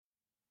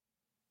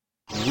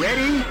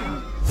Ready?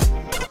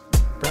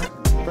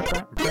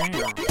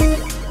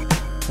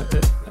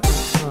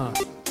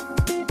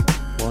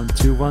 1,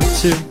 2, 1,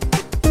 2.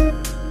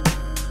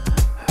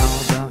 How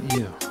about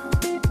you?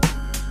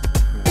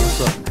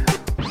 What's up?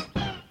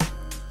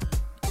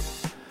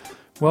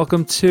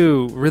 Welcome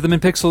to Rhythm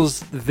and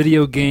Pixels, the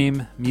video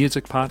game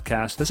music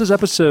podcast. This is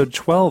episode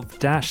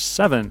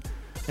 12-7,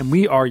 and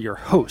we are your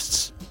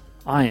hosts.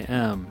 I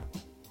am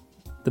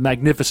the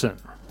magnificent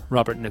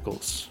Robert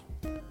Nichols.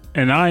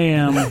 And I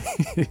am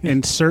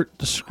insert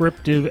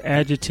descriptive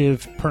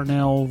adjective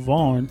Pernell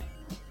Vaughn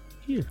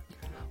here.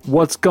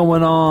 What's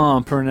going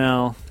on,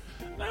 Pernell?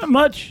 Not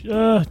much.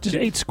 Just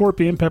ate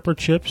scorpion pepper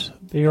chips.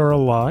 They are a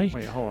lie.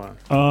 Wait, hold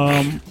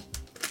on.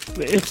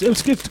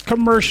 It's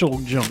commercial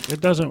junk.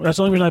 It doesn't. That's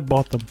the only reason I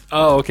bought them.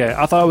 Oh, okay.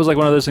 I thought it was like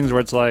one of those things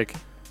where it's like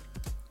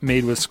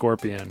made with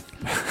scorpion.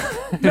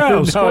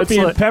 No,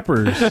 scorpion like,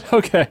 peppers.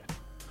 Okay,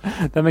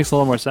 that makes a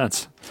little more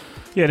sense.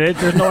 Yeah,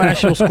 there's no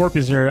actual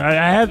scorpions there. I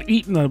have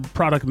eaten a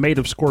product made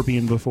of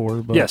scorpion before.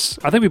 But Yes,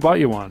 I think we bought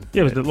you one.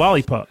 Yeah, it was the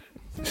lollipop.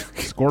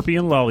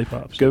 Scorpion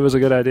lollipops. It was a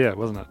good idea,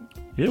 wasn't it?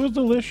 It was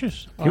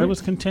delicious. I was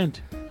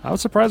content. I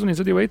was surprised when you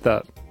said you ate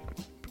that.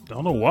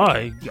 Don't know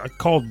why. I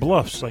called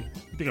bluffs. Like,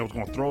 I think I was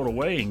going to throw it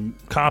away and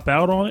cop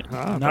out on it.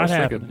 Not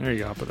happening. There you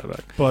go. I'll put that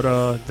back. But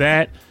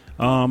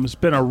it's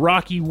been a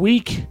rocky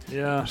week.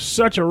 Yeah.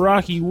 Such a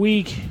rocky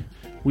week.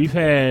 We've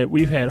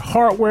had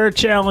hardware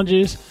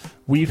challenges.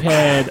 We've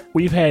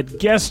had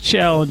guest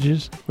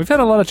challenges. We've had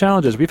a lot of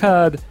challenges. We've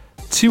had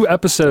 2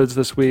 episodes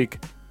this week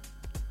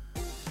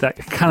that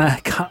kind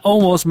of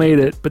almost made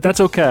it, but that's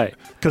okay.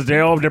 Because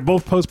they're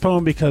both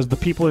postponed because the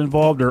people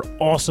involved are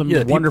awesome,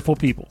 wonderful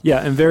people. Yeah,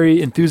 and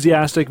very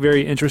enthusiastic,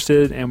 very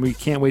interested, and we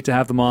can't wait to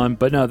have them on.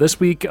 But no, this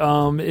week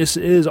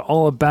is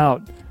all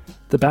about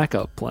the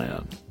backup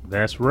plan.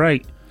 That's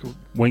right.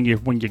 When your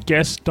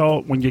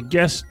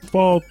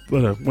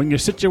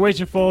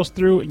situation falls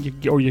through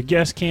and your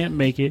guest can't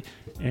make it,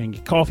 and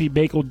your coffee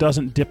bagel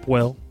doesn't dip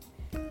well,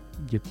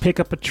 you pick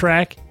up a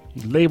track.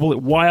 You label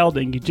it wild,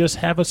 and you just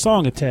have a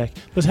song attack.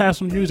 Let's have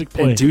some music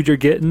play. And dude, you're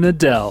getting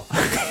Adele.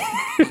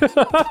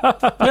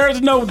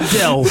 There's no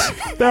Dells.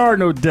 There are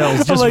no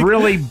Dells. Just like,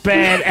 really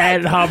bad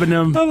ad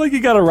hominum. I'm like,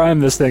 you gotta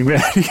rhyme this thing,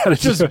 man. You gotta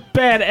just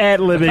bad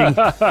ad-libbing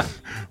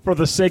for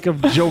the sake of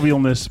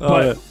jovialness.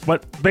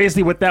 But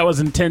basically what that was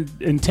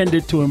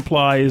intended to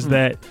imply is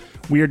that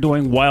we are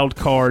doing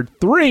Wildcard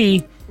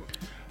 3.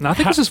 No, I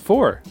think this is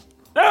 4.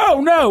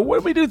 No.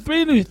 What did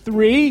we do?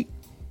 3?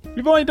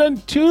 We've only done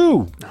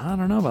 2. I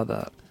don't know about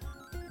that.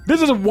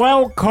 This is a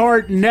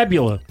Wildcard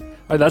Nebula.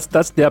 All right,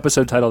 that's the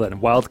episode title then.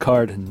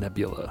 Wildcard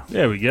Nebula.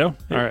 There we go.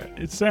 All right.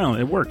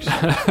 It works.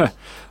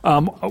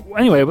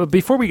 Anyway, but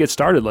before we get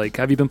started, like,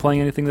 have you been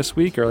playing anything this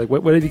week, or like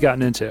what have you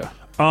gotten into?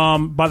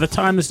 By the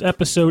time this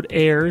episode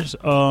airs,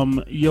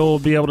 you'll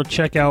be able to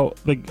check out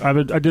I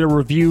did a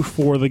review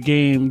for the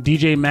game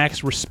DJ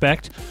Max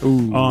Respect.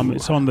 Ooh.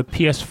 It's on the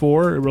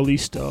PS4. It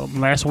released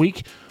last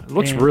week. It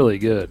looks really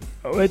good.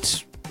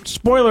 It's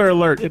spoiler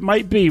alert. It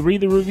might be. Read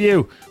the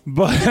review.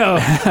 But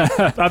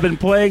I've been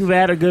playing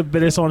that a good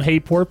bit. It's on Hey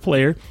Poor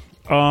Player.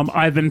 I'm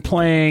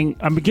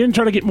beginning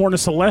trying to get more into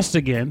Celeste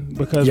again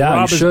because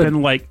Rob has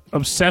been like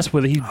obsessed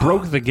with it. He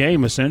broke the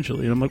game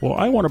essentially, and I'm like, well,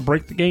 I want to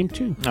break the game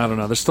too. I don't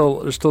know. There's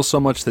still so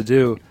much to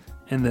do,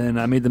 and then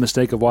I made the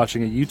mistake of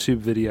watching a YouTube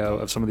video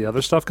of some of the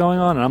other stuff going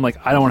on, and I'm like,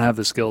 I don't have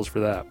the skills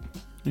for that.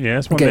 Yeah,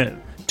 that's one. Okay,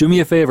 do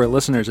me a favor,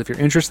 listeners. If you're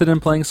interested in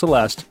playing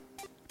Celeste,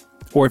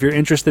 or if you're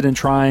interested in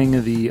trying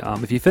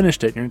if you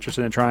finished it, you're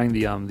interested in trying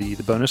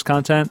the bonus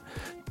content,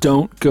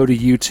 don't go to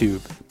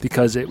YouTube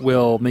because it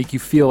will make you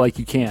feel like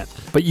you can't.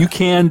 But you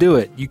can do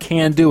it. You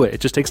can do it. It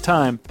just takes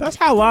time. That's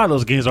how a lot of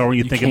those games are when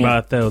you think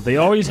about it, though. They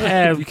always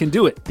have... You can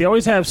do it. They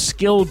always have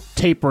skill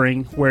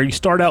tapering where you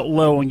start out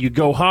low and you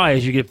go high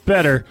as you get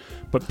better.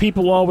 But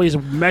people always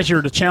measure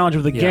the challenge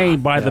of the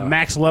game by the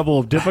max level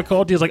of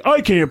difficulty. It's like,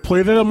 I can't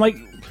play that. I'm like...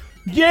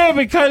 Yeah,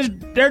 because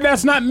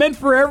that's not meant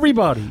for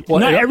everybody. Well,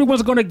 not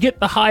everyone's going to get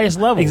the highest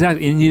level.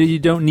 Exactly, and you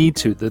don't need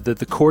to.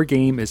 The core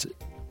game is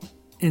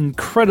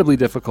incredibly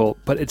difficult,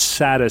 but it's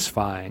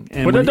satisfying.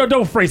 And but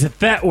don't phrase it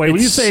that way.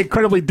 When you say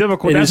incredibly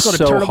difficult, that's going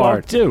to turn them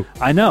off too.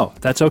 I know.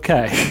 That's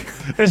okay.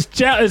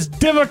 It's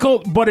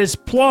difficult, but it's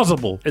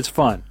plausible. It's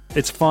fun.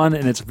 It's fun,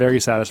 and it's very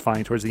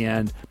satisfying towards the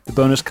end. The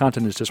bonus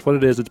content is just what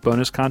it is. It's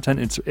bonus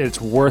content. It's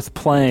worth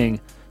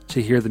playing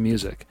to hear the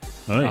music.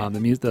 Right.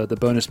 The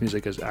bonus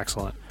music is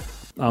excellent.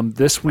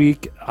 This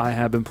week, I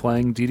have been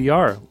playing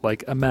DDR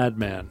like a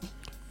madman.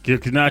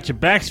 Now your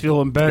back's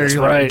feeling better. That's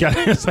you're right.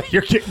 It's like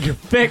you're getting your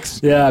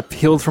fix. Yeah,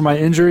 healed from my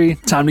injury.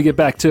 Time to get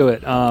back to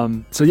it.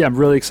 So yeah, I'm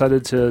really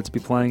excited to be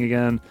playing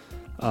again.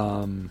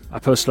 I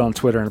posted on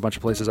Twitter and a bunch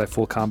of places I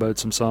full comboed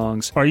some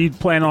songs. Are you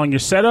playing on your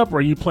setup or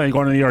are you playing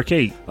going to the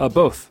arcade?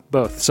 Both.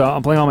 So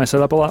I'm playing on my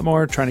setup a lot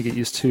more, trying to get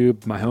used to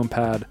my home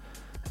pad.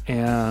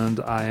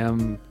 And I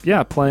am,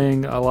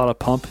 playing a lot of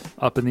Pump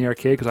up in the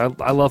arcade because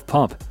I love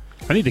Pump.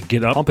 I need to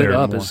get up Pump there It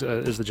Up more.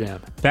 is the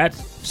jam.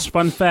 That's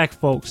fun fact,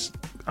 folks.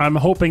 I'm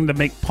hoping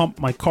to pump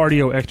my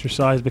cardio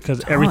exercise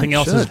because everything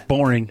else is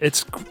boring.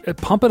 It's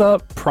Pump It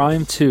Up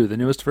Prime 2, the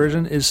newest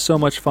version, is so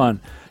much fun.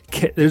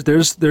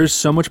 There's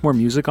so much more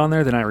music on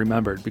there than I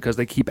remembered because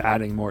they keep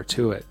adding more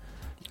to it.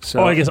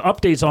 So I guess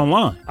updates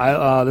online.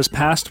 This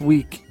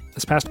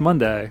past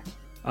Monday,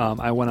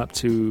 I went up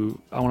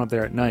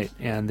there at night,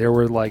 and there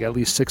were like at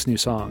least 6 new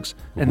songs,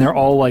 and they're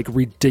all like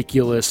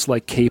ridiculous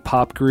like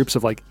K-pop groups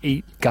of like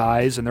 8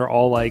 guys, and they're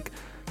all like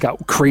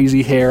got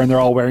crazy hair, and they're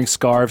all wearing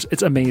scarves.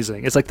 It's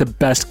amazing. It's like the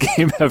best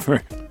game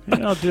ever.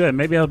 Yeah, I'll do that.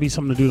 Maybe that'll be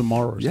something to do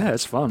tomorrow. Yeah,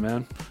 it's fun,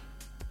 man.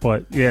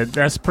 But yeah,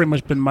 that's pretty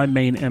much been my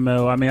main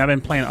MO. I mean, I've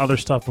been playing other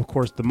stuff. Of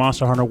course, the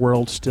Monster Hunter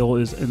World still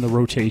is in the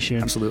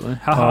rotation. Absolutely.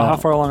 How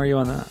far along are you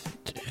on that?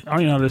 I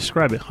don't even know how to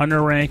describe it.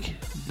 Hunter rank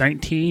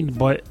 19,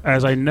 but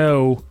as I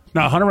know,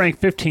 not Hunter rank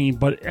 15,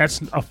 but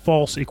that's a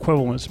false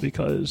equivalence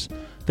because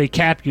they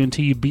cap you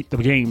until you beat the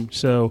game.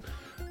 So,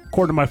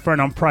 according to my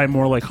friend, I'm probably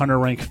more like Hunter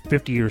rank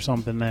 50 or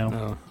something now.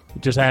 Oh.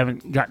 Just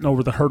haven't gotten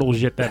over the hurdles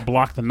yet that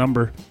block the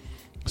number.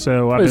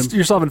 So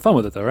you're still having fun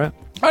with it, though, right?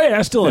 Oh yeah,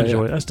 I still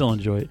enjoy it. I still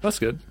enjoy it. That's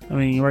good. I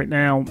mean, right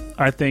now,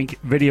 I think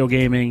video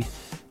gaming,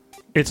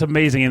 it's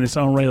amazing in its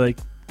own way. Like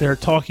they're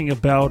talking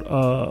about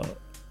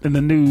in the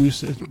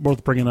news, it's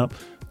worth bringing up.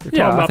 They're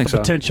talking about the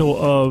potential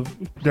of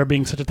there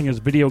being such a thing as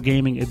video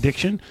gaming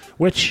addiction,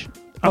 which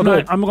I'm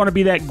going to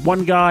be that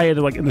one guy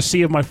like in the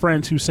sea of my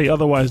friends who say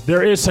otherwise.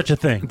 There is such a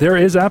thing. There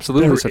is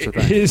absolutely such a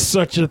thing. There is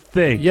such a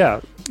thing. Yeah.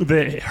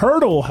 The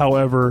hurdle,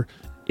 however,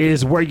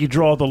 is where you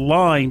draw the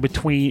line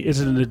between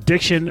is it an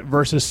addiction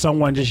versus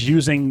someone just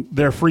using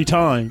their free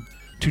time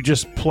to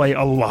just play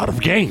a lot of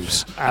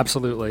games.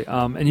 Absolutely.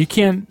 And you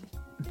can't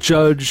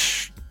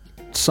judge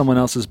someone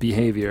else's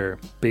behavior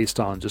based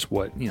on just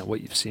what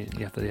you've seen.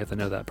 You have to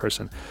know that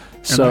person.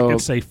 So and I can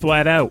say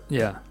flat out,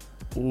 yeah,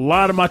 a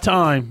lot of my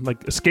time, like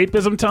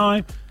escapism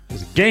time,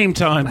 is game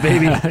time,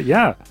 baby.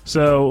 Yeah.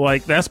 So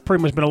like that's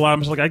pretty much been a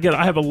lot of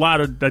I have a lot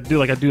of I do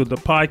the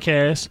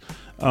podcast.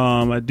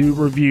 I do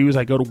reviews.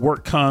 I go to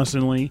work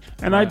constantly,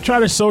 and I try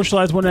to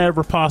socialize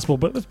whenever possible.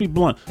 But let's be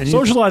blunt: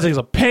 socializing is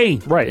a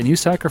pain. Right, and you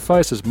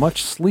sacrifice as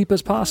much sleep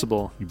as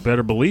possible. You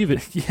better believe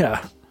it.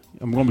 Yeah,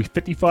 I'm going to be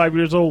 55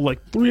 years old,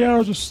 like 3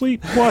 hours of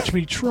sleep. Watch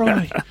me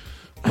try.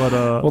 But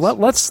well,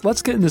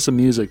 let's get into some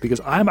music because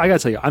I gotta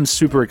tell you, I'm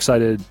super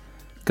excited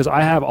because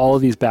I have all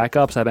of these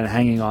backups I've been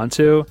hanging on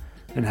to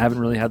and haven't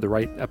really had the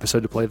right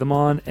episode to play them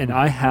on, and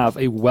I have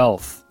a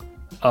wealth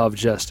of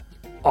just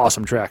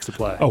awesome tracks to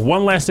play. Oh,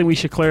 one last thing we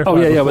should clarify. Oh,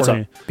 yeah, what's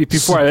up?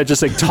 Before I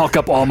just talk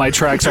up all my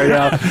tracks right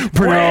now.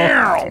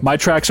 Pernell, my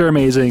tracks are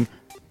amazing.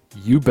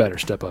 You better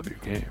step up your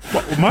game.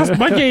 Well,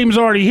 my game's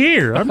already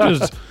here.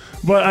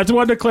 But I just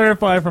wanted to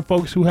clarify for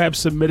folks who have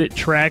submitted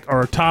track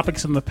or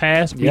topics in the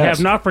past. We have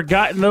not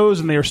forgotten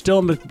those, and they are still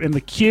in the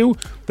queue.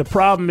 The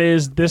problem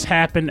is this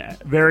happened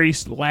very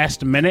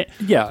last minute.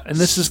 Yeah, and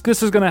this is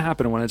going to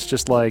happen when it's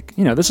just like,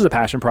 this is a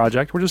passion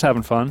project. We're just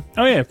having fun.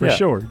 Oh yeah, for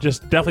sure.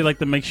 Just definitely like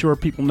to make sure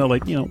people know,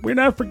 we're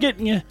not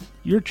forgetting you.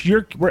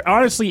 We're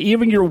honestly,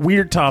 even your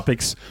weird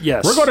topics.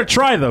 Yes, we're going to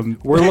try them.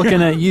 We're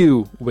looking at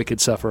you, Wicked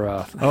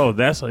Sephiroth. Oh,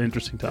 that's an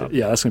interesting topic.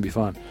 Yeah, that's going to be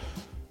fun.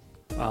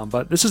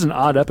 But this is an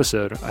odd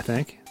episode, I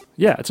think.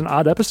 Yeah, it's an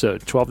odd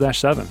episode,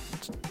 12-7.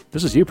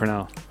 This is you,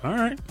 Pernell. All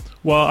right.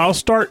 Well, I'll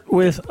start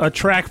with a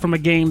track from a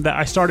game that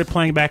I started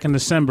playing back in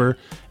December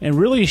and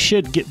really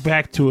should get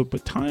back to it,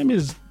 but time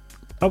has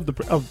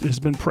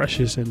been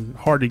precious and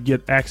hard to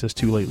get access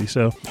to lately.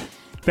 So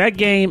that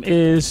game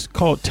is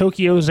called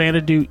Tokyo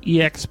Xanadu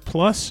EX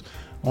Plus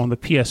on the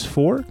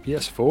PS4.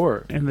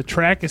 PS4. And the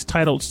track is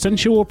titled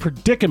Sensual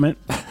Predicament.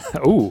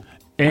 Ooh.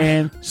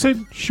 And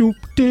Sensual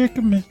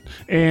Predicament.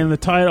 And the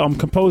title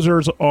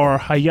composers are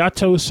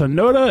Hayato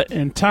Sonoda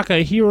and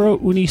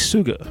Takahiro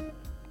Unisuga.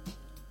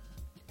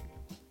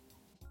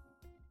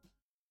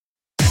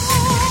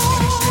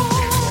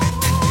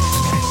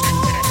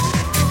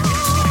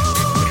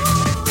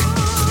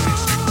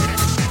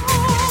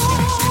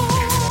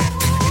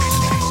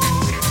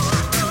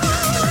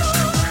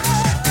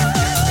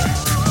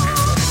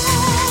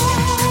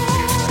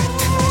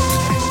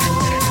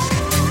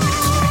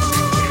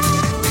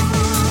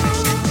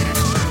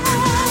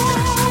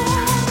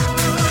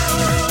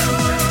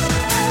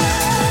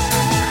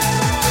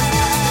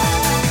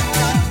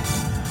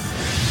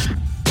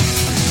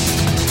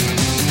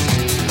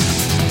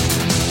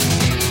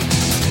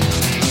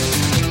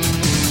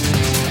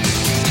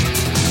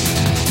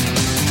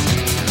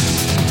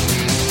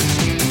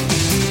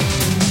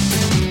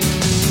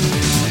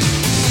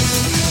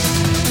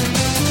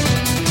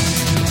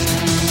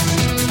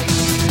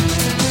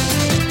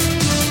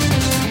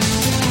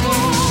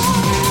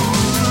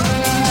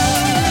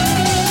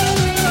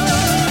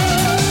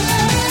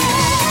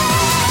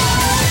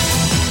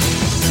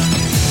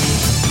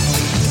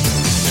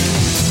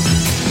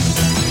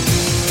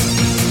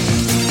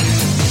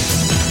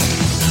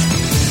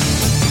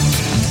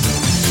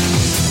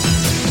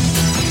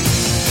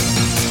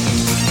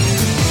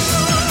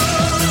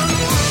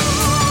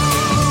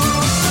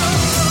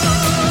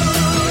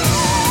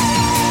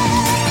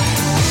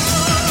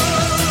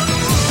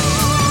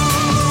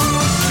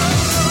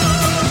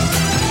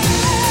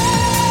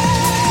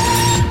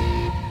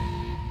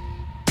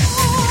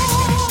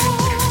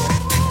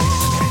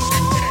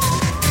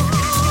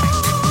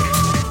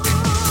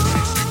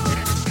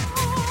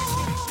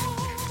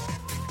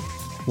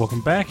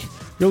 welcome back.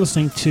 You're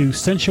listening to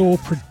Sensual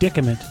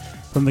Predicament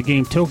from the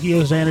game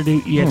Tokyo Xanadu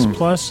EX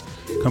Plus,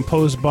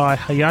 composed by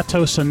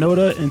Hayato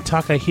Sonoda and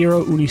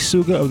Takahiro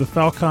Unisuga of the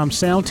Falcom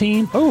sound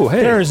team. Oh,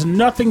 hey. There is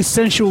nothing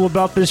sensual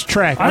about this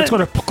track. I just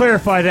want to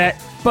clarify that.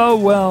 But,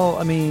 well,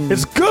 I mean...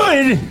 It's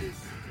good,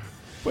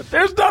 but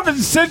there's nothing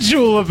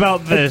sensual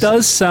about this. It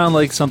does sound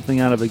like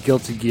something out of a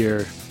Guilty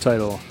Gear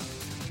title.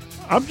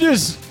 I'm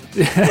just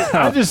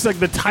like,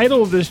 the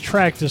title of this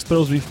track just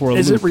throws me for a loop.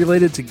 Is it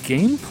related to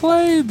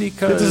gameplay?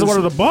 Because this is one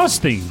of the boss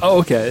themes. Oh,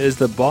 okay. Is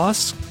the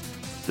boss...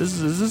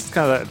 Is this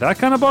kind of that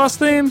kind of boss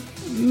theme?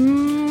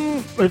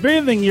 If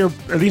anything,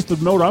 at least the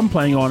mode I'm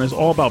playing on is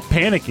all about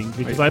panicking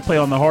because I play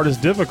on the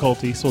hardest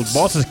difficulty, so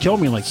bosses kill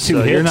me in like 2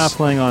 hits. You're not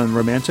playing on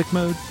romantic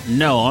mode?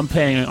 No, I'm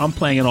playing it on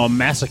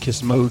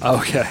masochist mode.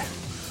 Okay.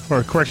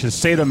 Or correction,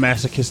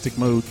 sadomasochistic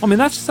mode. I mean,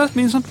 that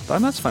means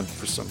something. That's fine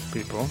for some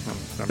people.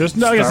 There's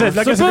no, like I said,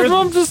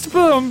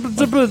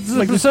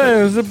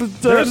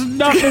 there's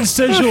nothing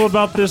sensual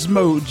about this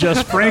mode.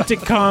 Just frantic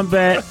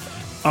combat.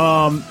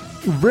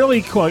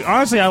 Really cool.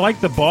 Honestly, I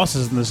like the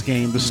bosses in this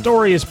game. The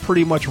story is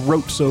pretty much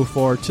rote so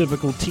far.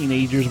 Typical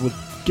teenagers would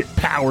get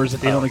powers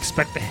that they don't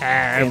expect to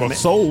have,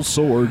 soul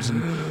swords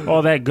and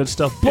all that good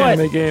stuff. But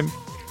anime game.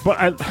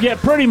 But yeah,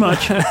 pretty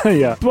much.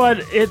 Yeah.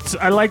 But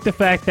I like the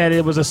fact that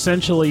it was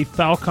essentially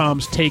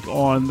Falcom's take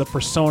on the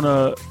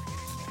Persona,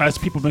 as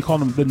people have been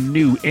calling them, the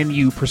new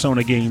NU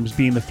Persona games,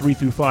 being the 3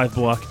 through 5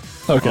 block.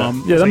 Okay. How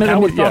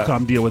would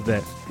Falcom deal with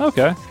that?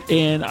 Okay.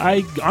 And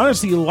I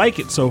honestly like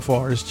it so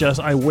far. It's just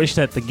I wish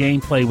that the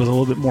gameplay was a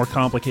little bit more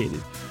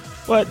complicated.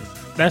 But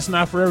that's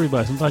not for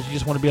everybody. Sometimes you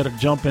just want to be able to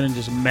jump in and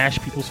just mash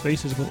people's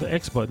faces with the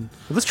X button.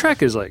 Well, this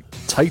track is like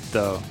tight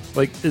though.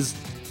 Like, is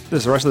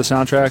this the rest of the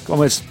soundtrack?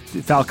 Almost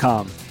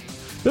Falcom.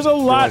 There's a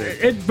lot.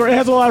 It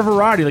has a lot of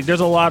variety. Like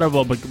there's a lot of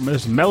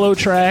there's mellow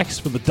tracks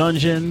for the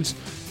dungeons.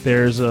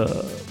 There's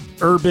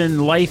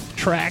urban life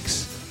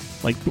tracks.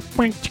 Like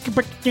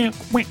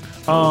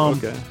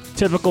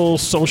typical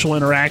social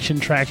interaction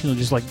tracks,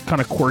 just like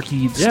kind of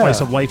quirky slice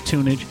of life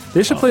tunage.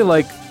 They should play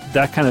like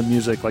that kind of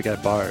music like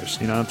at bars.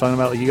 You know what I'm talking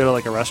about? Like you go to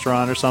like a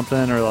restaurant or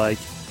something, or like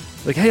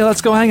hey,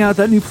 let's go hang out at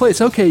that new place.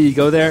 Okay, you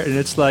go there and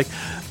it's like,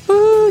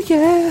 ooh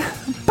yeah.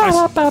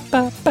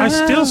 I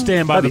still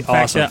stand by the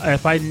fact that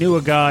if I knew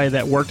a guy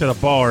that worked at a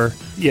bar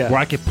where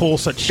I could pull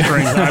such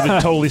strings, I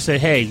would totally say,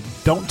 hey,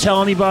 don't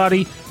tell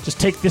anybody. Just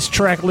take this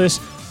track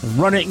list and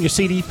run it in your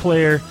CD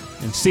player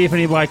and see if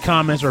anybody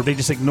comments or if they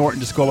just ignore it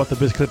and just go about the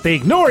business. Because if they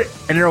ignore it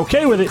and they're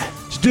okay with it,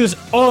 just do this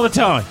all the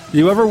time. Do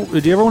you ever want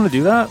to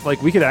do that?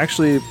 Like, we could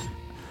actually,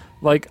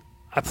 like,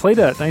 I played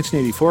at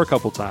 1984 a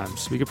couple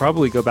times. We could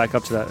probably go back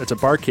up to that. It's a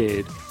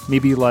barcade.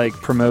 Maybe, like,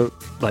 promote,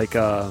 like,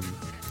 I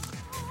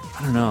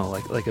don't know,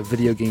 like a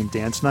video game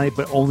dance night,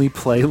 but only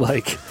play,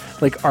 like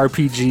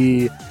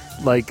RPG,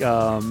 like,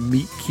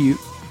 meet cute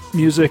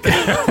music.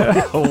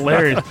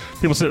 Hilarious.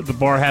 People sit at the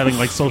bar having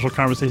like social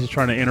conversations,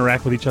 trying to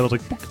interact with each other.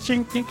 It's like,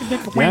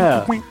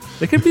 yeah,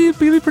 it could be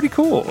pretty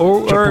cool.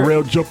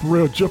 Or jump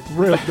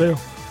around there.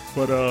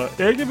 But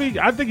it could be.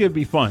 I think it'd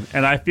be fun,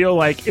 and I feel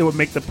like it would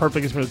make the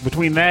perfect experience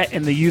between that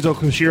and the Yuzo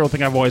Koshiro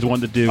thing I've always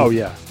wanted to do. Oh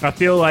yeah, I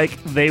feel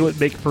like they would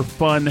make for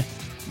fun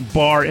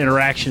bar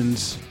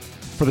interactions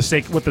for the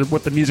sake with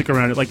the music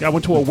around it. Like I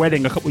went to a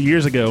wedding a couple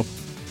years ago,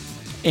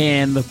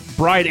 and the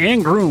bride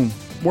and groom,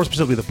 more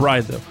specifically the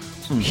bride though,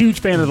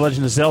 huge fan of The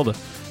Legend of Zelda.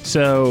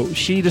 So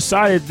she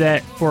decided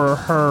that for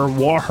her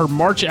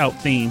march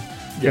out theme,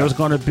 there was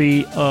going to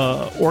be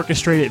a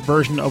orchestrated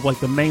version of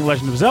like the main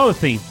Legend of Zelda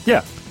theme.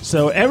 Yeah.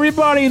 So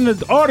everybody in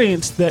the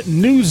audience that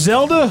knew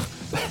Zelda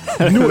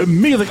knew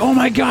immediately, like, oh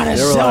my god,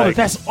 that's Zelda, like,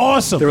 that's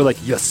awesome. They were like,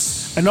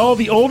 yes. And all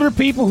the older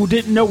people who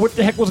didn't know what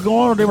the heck was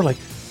going on, they were like,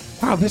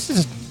 wow, this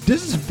is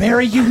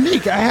very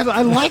unique. I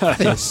like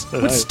this.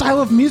 What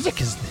style of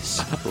music is this?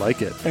 I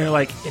like it. And they're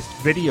like, it's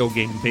video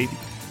game, baby.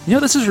 You know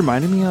what this is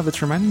reminding me of?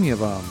 It's reminding me of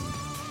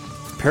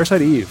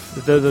Parasite Eve.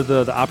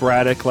 The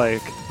operatic,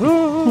 like,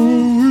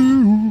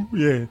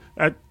 yeah.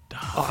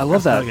 I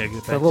love that.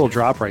 That little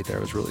drop right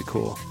there was really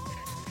cool.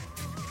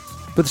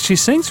 But she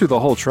sings through the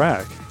whole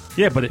track.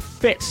 Yeah, but it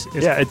fits.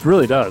 It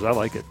really does. I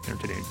like it.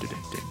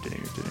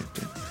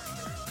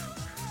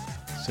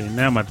 See,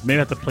 now maybe I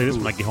have to play this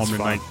when I get home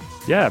tonight.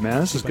 Yeah, man,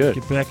 this is good.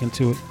 Get back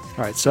into it.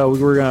 All right, so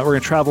we're gonna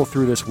travel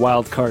through this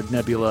Wildcard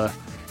Nebula.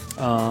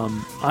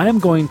 I am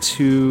going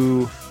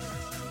to.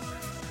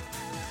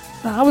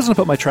 I was gonna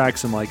put my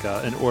tracks in like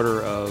an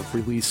order of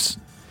release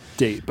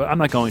date, but I'm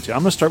not going to. I'm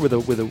gonna start with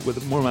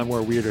one of my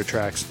more weirder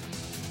tracks.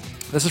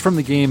 This is from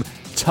the game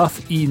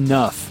Tough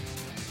Enough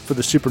for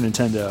the Super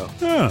Nintendo.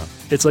 Yeah.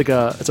 It's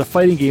a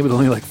fighting game with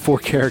only like 4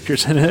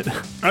 characters in it.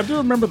 I do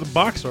remember the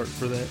box art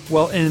for that.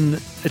 Well,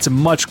 it's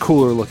much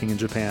cooler looking in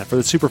Japan. For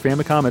the Super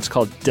Famicom, it's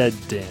called Dead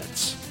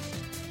Dance.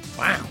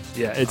 Wow.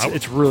 Yeah,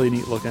 it's really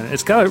neat looking.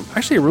 It's got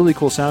actually a really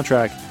cool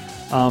soundtrack.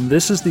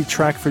 This is the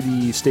track for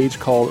the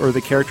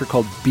the character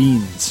called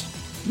Beans.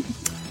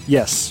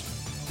 Yes,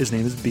 his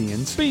name is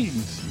Beans.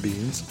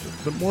 Beans.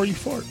 The more you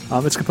fart.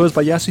 It's composed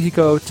by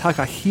Yasuhiko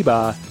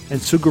Takahiba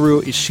and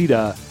Suguru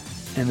Ishida.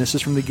 and this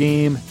is from the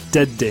game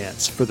Dead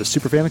Dance for the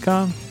Super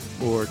Famicom,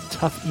 or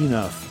Tough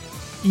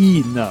Enough.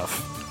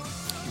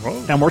 Enough.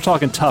 Whoa. And we're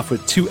talking tough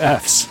with 2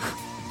 Fs.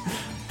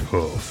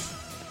 Tough.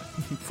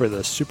 For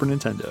the Super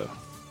Nintendo.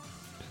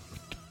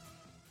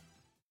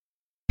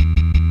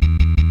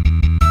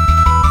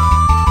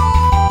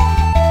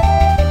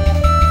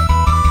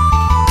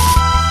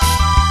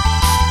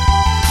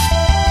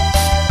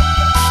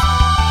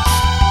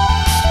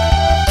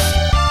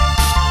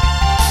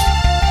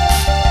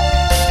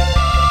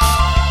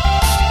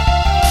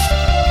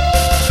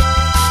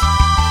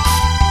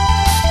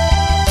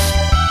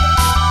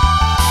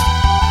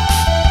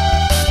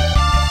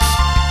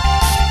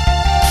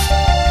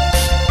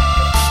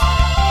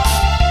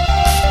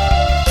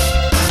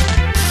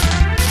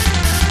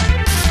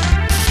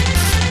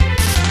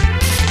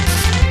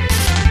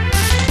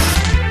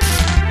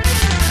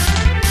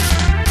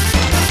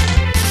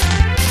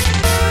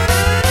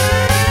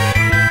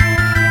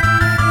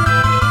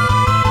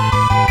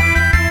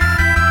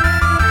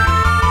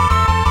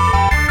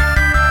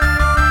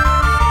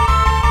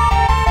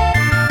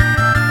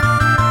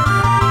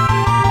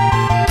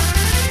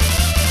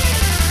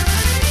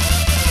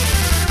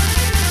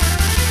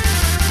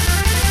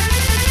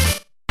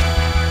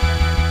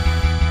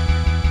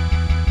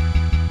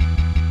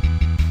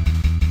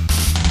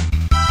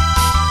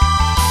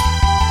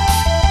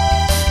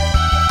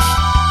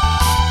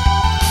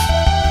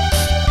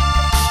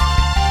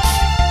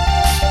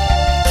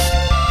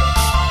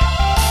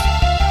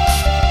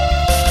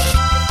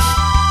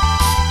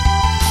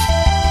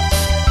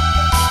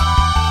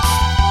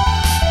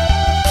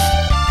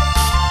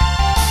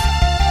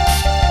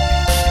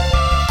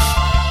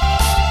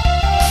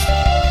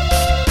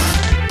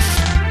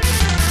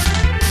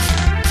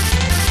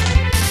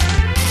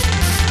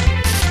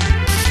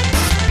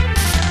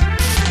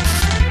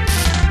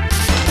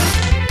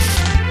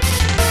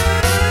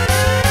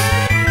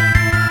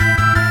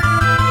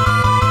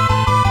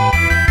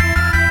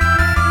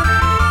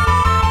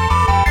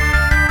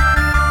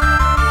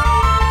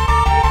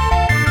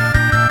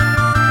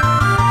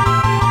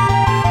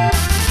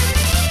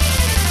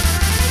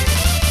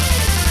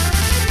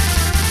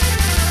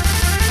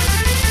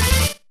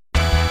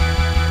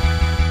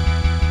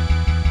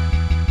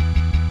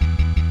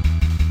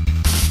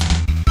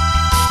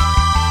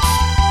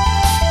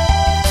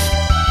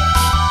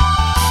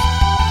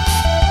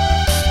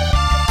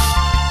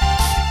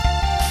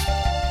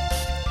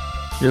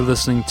 You're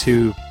listening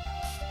to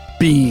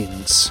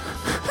Beans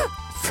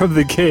from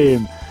the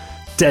game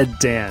Dead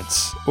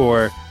Dance,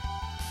 or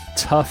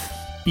Tough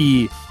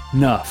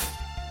Enough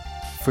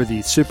for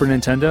the Super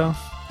Nintendo,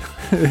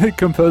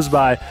 composed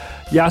by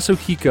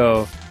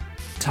Yasuhiko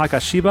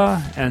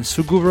Takashiba and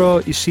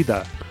Suguro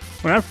Ishida.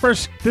 When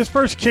this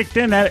first kicked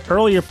in, that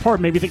earlier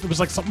part made me think it was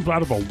like something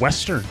out of a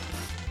Western.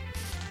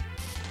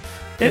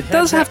 It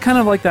does have kind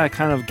of like that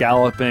kind of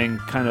galloping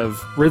kind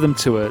of rhythm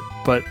to it,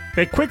 but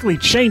it quickly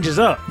changes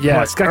up.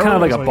 Yeah, it's got kind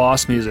of like a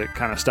boss music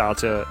kind of style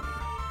to it.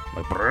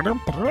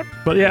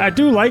 But yeah, I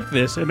do like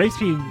this. It makes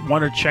me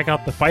want to check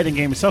out the fighting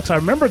game itself. So I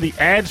remember the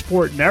ads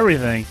for it and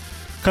everything,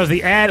 because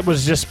the ad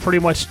was just pretty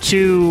much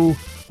 2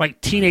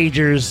 like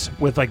teenagers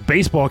with like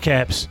baseball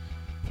caps,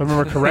 if I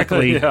remember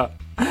correctly. Yeah,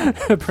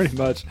 pretty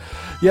much.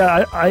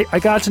 Yeah, I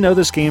got to know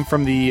this game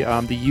from the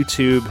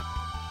YouTube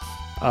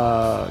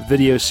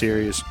video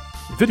series.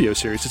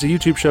 It's a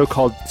YouTube show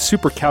called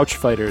Super Couch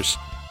Fighters,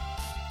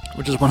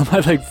 which is one of my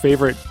like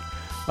favorite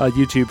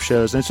YouTube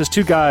shows. And it's just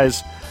 2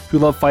 guys who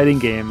love fighting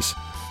games,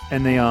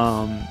 and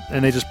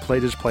they just play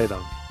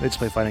them. They just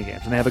play fighting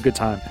games, and they have a good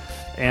time.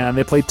 And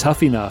they played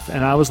Tough Enough,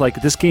 and I was like,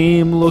 this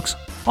game looks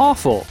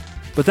awful.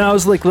 But then I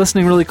was like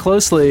listening really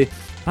closely.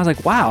 I was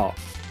like, wow,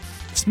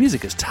 this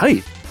music is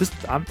tight. This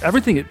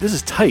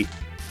is tight.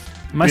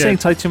 Am I saying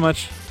tight too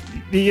much?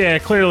 Yeah,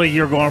 clearly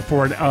you're going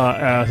for an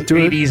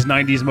 80s,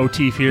 90s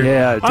motif here.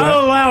 Yeah.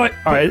 I'll allow it.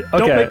 All right, okay.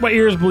 Don't make my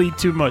ears bleed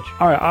too much.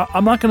 All right,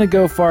 I'm not going to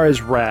go far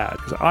as rad,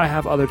 because I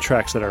have other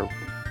tracks that are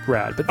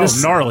rad. But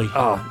this, gnarly.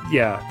 Oh,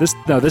 yeah.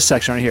 This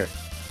section right here.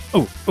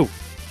 Oh,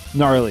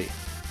 gnarly.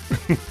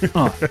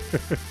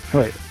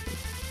 Wait.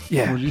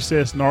 Yeah. Would you say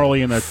it's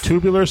gnarly in a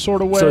tubular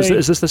sort of way? So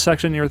is this the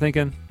section you were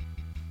thinking?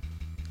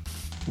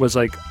 Was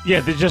like...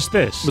 Yeah, just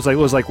this.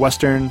 Was like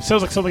Western...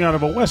 Sounds like something out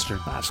of a Western.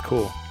 That's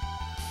cool.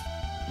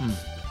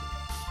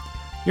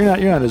 You're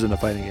not as into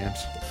fighting games.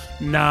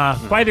 Nah,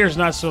 fighters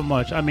not so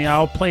much. I mean,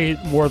 I'll play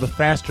more of the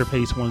faster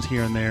paced ones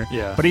here and there.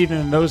 Yeah. But even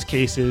in those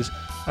cases,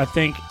 I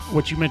think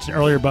what you mentioned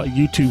earlier about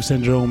YouTube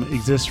syndrome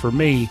exists for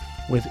me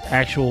with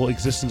actual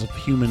existence of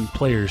human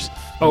players.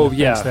 Oh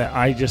yeah. That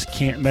I just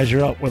can't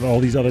measure up with all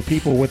these other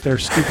people with their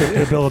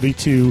stupid ability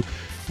to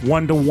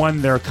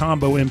one-to-one their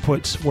combo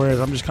inputs, whereas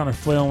I'm just kind of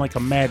flailing like a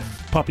mad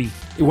puppy.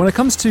 When it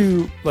comes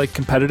to like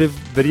competitive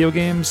video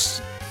games,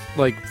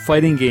 like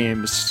fighting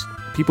games,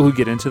 people who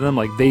get into them,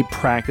 like they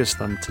practice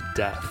them to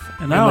death.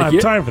 And I don't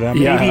have time for that. I'm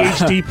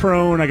ADHD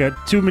prone. I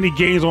got too many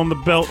games on the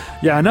belt.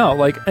 Yeah, I know.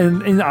 Like,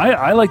 and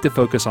I like to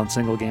focus on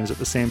single games at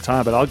the same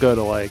time, but I'll go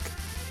to like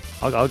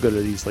I'll go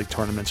to these like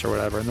tournaments or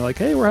whatever, and they're like,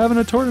 hey, we're having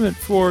a tournament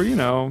for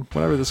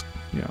whatever this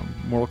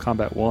Mortal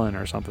Kombat 1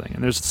 or something,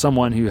 and there's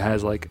someone who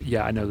has like,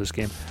 yeah, I know this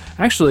game.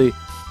 Actually,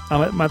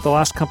 at the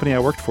last company I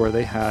worked for,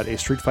 they had a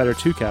Street Fighter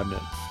 2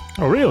 cabinet.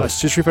 Oh, really? A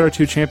Street Fighter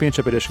 2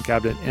 Championship Edition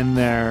cabinet in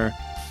their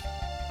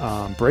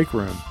break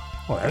room.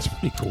 Oh, that's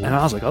pretty cool. And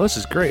I was like, oh, this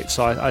is great.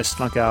 So I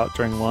snuck out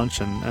during lunch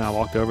and I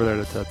walked over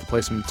there to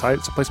play some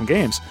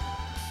games.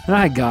 And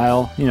I had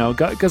Guile,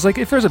 because like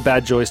if there's a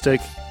bad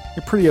joystick,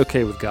 you're pretty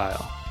okay with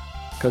Guile,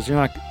 because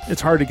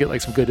it's hard to get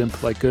like some good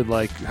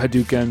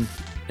Hadouken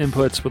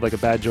inputs with like a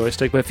bad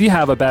joystick. But if you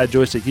have a bad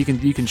joystick, you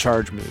can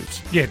charge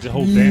moves. Yeah, to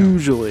hold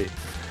usually.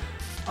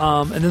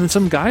 And then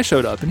some guy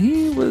showed up, and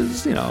he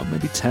was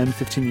maybe 10,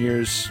 15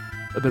 years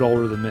a bit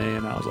older than me,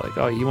 and I was like,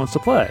 oh, he wants to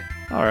play.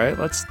 All right,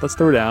 let's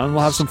throw down.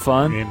 We'll have some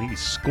fun. And he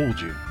schooled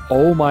you.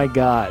 Oh my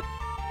god.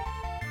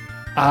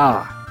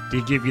 Did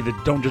he give you the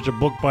don't judge a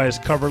book by its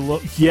cover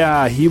look?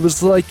 Yeah, he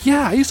was like,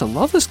 yeah, I used to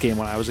love this game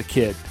when I was a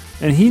kid.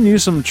 And he knew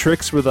some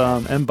tricks with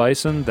M.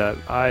 Bison that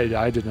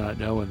I did not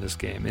know in this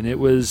game, and it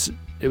was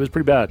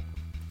pretty bad.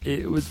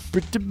 It was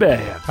pretty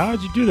bad. How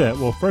did you do that?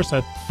 Well, first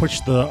I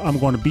pushed the I'm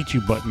going to beat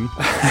you button,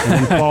 and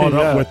then followed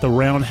up with the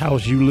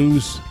roundhouse you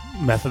lose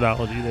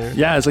methodology there.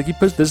 Yeah, it's like you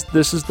push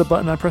this is the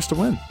button I press to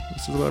win.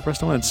 This is the button I press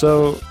to win.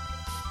 So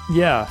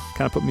yeah,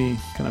 kind of put me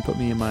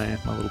in my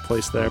little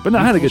place there. But no,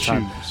 I had a good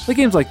time. Like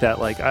games like that,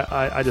 like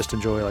I just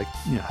enjoy like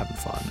having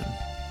fun. And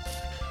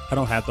I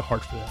don't have the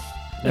heart for that.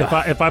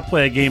 Yeah. If I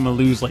play a game and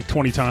lose like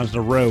 20 times in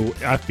a row,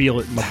 I feel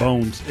it in my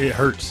bones. It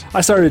hurts.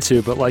 I started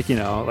to, but like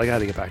I had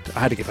to get back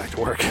to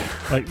work.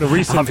 Like the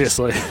recent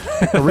obviously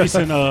the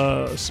recent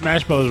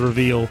Smash Bros.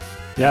 Reveal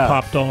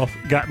popped off,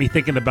 got me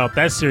thinking about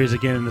that series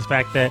again, and the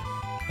fact that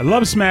I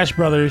love Smash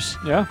Brothers.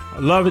 Yeah, I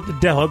love it to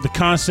death. I love the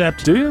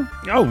concept. Do you?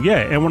 Oh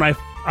yeah, and when I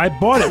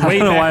bought it way I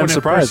don't know back why I'm when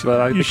surprised,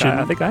 but I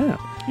think I am.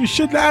 You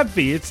should not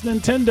be. It's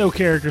Nintendo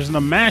characters in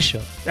a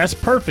mashup. That's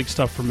perfect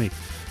stuff for me.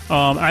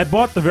 I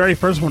bought the very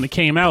first one that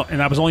came out,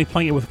 and I was only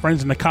playing it with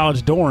friends in the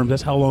college dorms.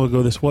 That's how long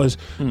ago this was.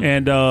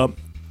 And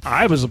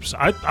I was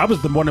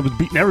the one that was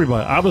beating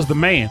everybody. I was the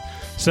man.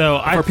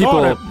 So for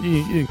people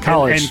in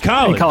college, in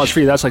college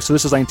for you, that's like, so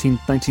this is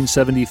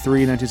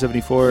 1973,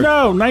 1974.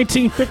 No,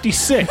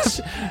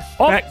 1956.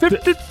 Oh,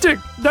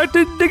 56,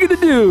 nothing to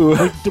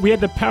do. We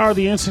had the power of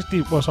the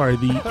N60. Well, sorry,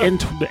 the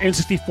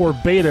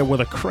N64 beta with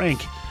a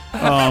crank.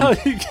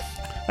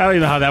 I don't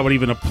even know how that would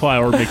even apply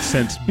or make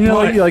sense.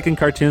 Like in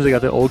cartoons, they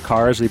got the old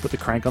cars where you put the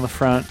crank on the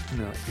front. And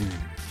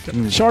they're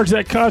like, charge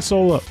that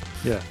console up.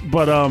 Yeah.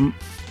 But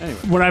anyway,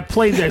 when I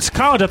played this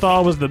college, I thought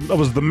I was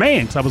the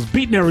man because I was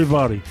beating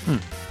everybody.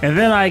 And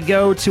then I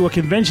go to a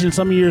convention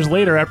some years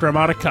later after I'm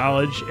out of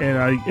college, and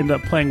I end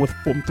up playing with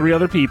 3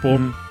 other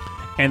people.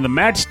 And the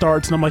match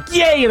starts, and I'm like,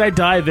 yay! And I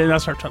dive in, and I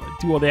start trying to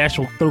do all the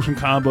actual throw some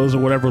combos or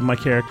whatever with my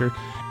character.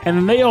 And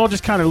then they all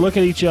just kind of look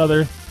at each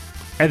other,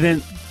 and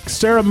then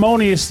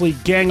ceremoniously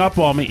gang up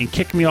on me and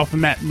kick me off the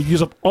mat and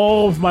use up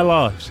all of my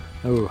lives.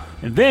 Ooh.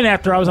 And then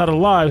after I was out of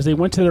lives, they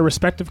went to their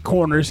respective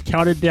corners,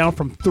 counted down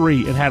from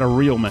 3, and had a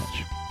real match.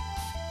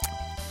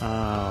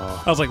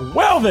 Oh. I was like,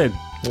 well then,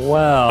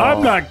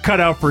 I'm not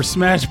cut out for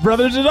Smash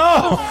Brothers at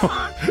all.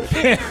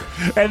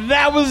 And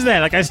that was that.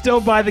 Like, I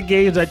still buy the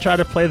games, I try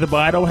to play them, but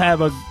I don't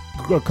have a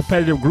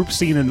competitive group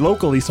scene in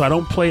locally, so I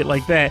don't play it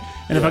like that.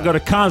 And if I go to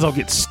cons, I'll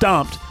get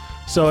stomped.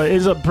 So it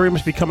ends up pretty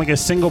much becoming a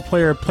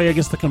single-player play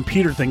against the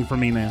computer thing for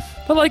me now.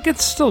 But, like,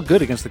 it's still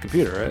good against the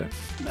computer,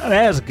 right? Not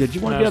as good. You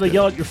want to be able to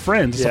yell at your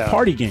friends. It's a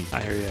party game.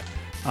 I hear you.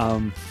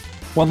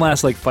 One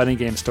last, like, fighting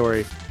game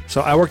story.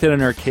 So I worked at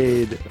an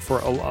arcade for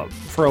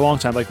a long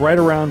time, like right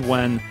around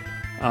when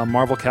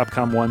Marvel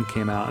Capcom 1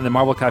 came out, and then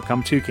Marvel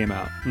Capcom 2 came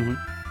out.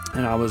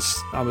 And I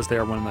was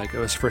there when like it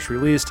was first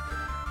released,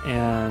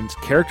 and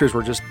characters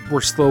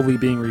were slowly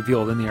being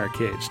revealed in the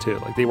arcades too.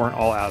 Like they weren't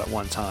all out at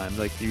one time.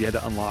 Like you had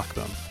to unlock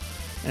them.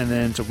 And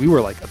then, so we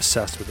were like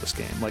obsessed with this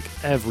game, like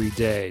every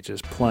day,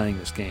 just playing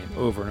this game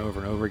over and over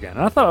and over again.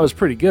 And I thought I was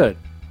pretty good.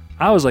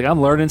 I was like,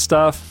 I'm learning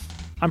stuff.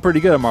 I'm pretty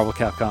good at Marvel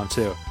Capcom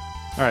 2.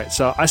 All right,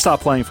 so I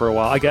stopped playing for a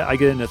while. I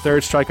get into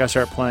Third Strike. I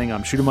start playing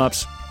shoot 'em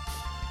ups.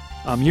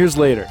 Years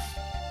later,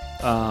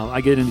 I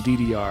get into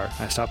DDR.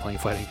 I stopped playing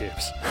fighting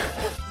games.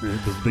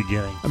 The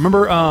beginning. I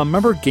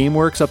remember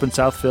GameWorks up in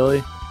South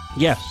Philly.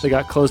 Yes, they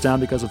got closed down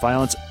because of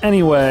violence.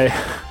 Anyway,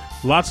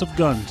 lots of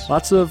guns,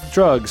 lots of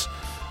drugs.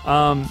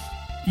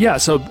 Yeah,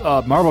 so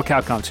Marvel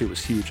Capcom 2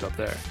 was huge up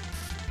there.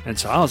 And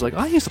so I was like,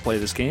 I used to play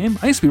this game.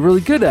 I used to be really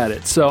good at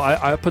it. So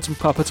I put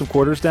some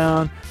quarters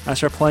down. I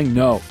started playing.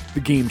 No, the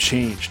game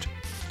changed.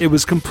 It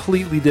was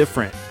completely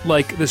different.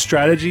 Like, the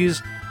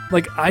strategies,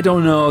 like, I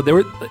don't know.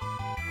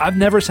 I've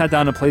never sat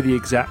down and played the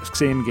exact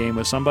same game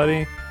with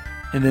somebody,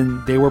 and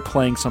then they were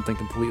playing something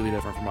completely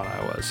different from what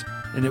I was.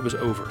 And it was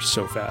over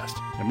so fast.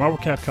 And Marvel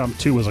Capcom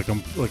 2 was like a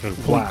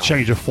complete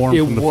change of form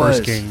from the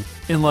first game.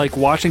 And like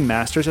watching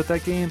masters at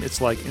that game,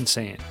 it's like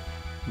insane.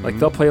 Like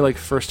they'll play like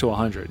first to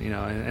 100,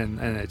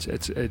 and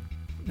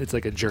it's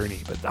like a journey.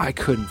 But I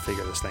couldn't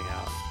figure this thing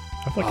out.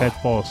 I feel like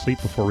I'd fall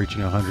asleep before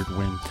reaching 100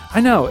 wins.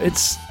 I know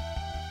it's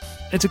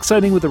it's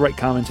exciting with the right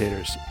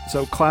commentators.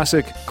 So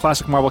classic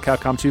Marvel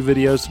Capcom 2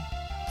 videos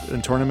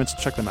and tournaments,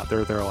 check them out. They're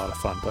a lot of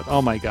fun. But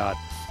oh my god,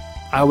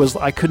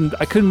 I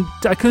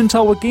couldn't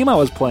tell what game I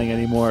was playing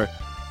anymore.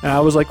 And I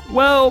was like,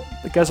 well,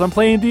 I guess I'm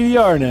playing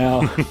DDR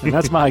now. And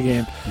that's my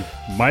game.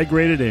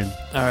 Migrated in.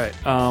 All right.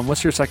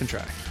 What's your second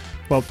track?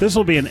 Well, this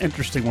will be an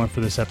interesting one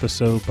for this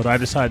episode, but I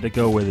decided to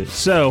go with it.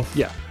 So,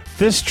 yeah,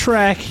 this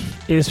track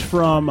is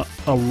from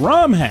a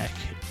ROM hack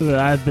that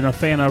I've been a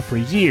fan of for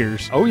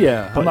years. Oh,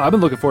 yeah. I've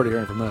been looking forward to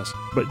hearing from this.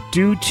 But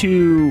due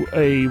to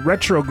a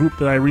retro group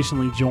that I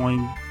recently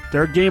joined,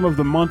 their game of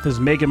the month is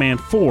Mega Man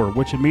 4,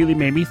 which immediately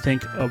made me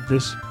think of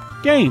this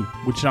game,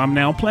 which I'm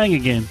now playing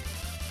again.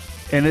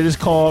 And it is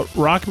called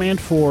Rockman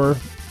 4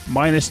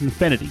 Minus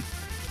Infinity.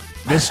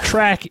 This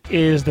track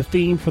is the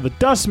theme for the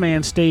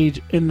Dustman stage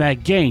in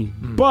that game.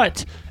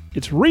 But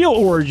its real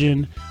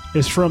origin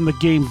is from the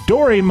game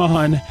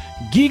Doraemon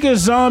Giga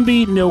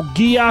Zombie no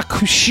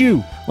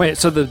Gyakushu. Wait,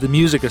 so the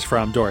music is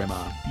from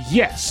Doraemon?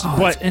 Yes. Oh,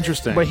 that's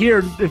interesting. But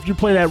here, if you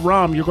play that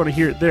ROM, you're going to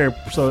hear it there.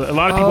 So a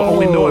lot of people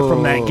only know it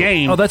from that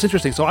game. Oh, that's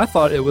interesting. So I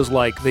thought it was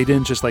like they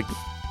didn't just like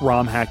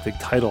ROM hack the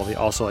title. They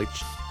also like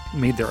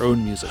made their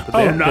own music.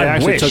 But they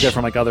actually took it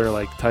from like other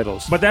like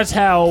titles. But that's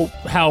how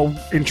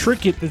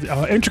intricate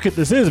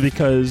this is,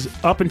 because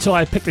up until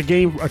I picked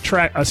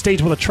a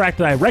stage with a track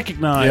that I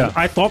recognized,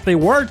 I thought they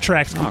were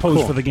tracks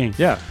composed for the game.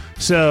 Yeah.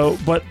 So,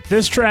 but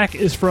this track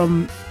is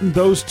from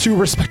those two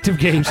respective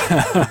games,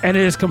 and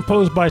it is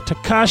composed by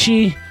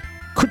Takashi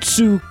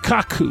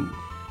Kutsukaku.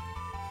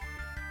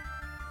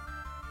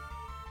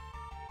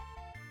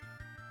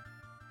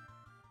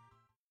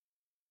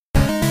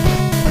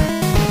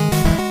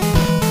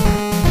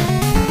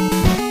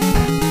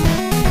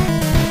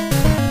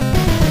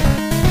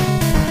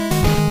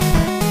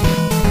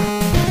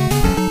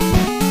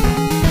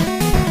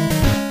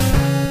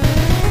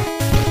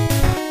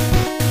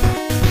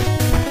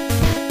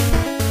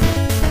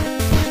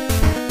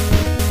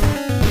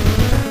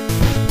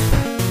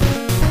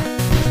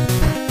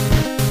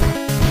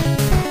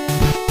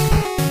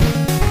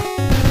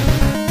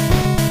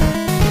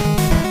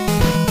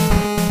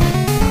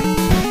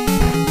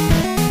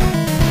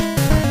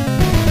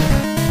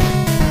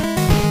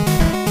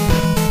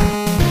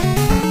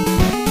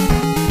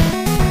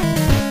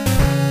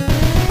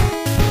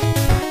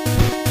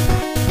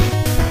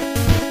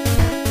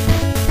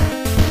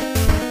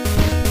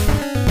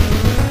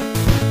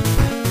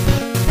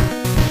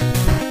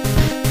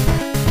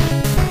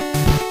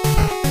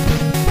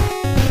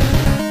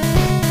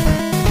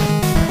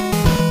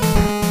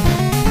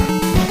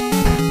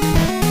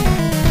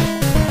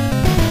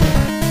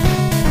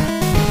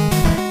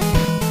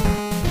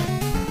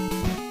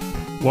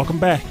 Welcome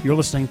back. You're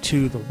listening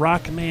to the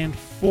Rockman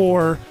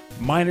 4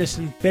 Minus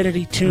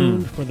Infinity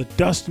tune for the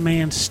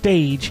Dustman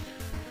stage.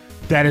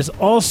 That is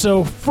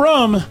also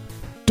from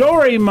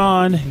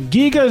Doraemon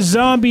Giga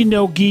Zombie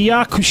no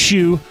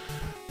Gyakushu,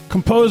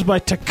 composed by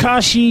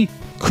Takashi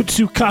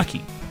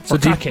Kutsukaki.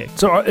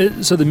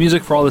 So the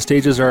music for all the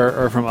stages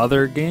are from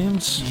other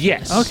games?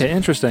 Yes. Okay,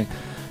 interesting.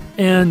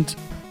 And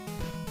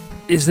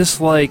is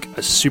this like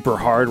a super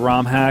hard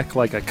ROM hack,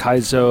 like a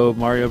Kaizo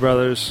Mario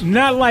Brothers?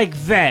 Not like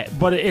that,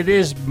 but it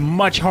is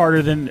much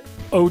harder than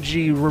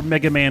OG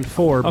Mega Man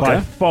 4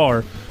 by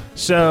far.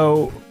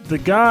 So the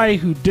guy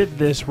who did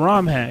this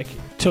ROM hack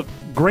took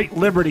great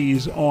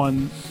liberties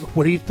on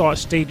what he thought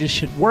stages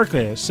should work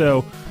as.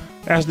 So,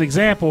 as an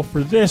example,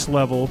 for this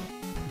level,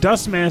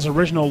 Dustman's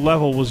original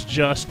level was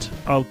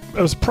it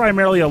was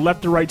primarily a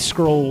left to right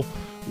scroll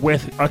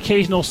with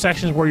occasional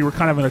sections where you were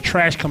kind of in a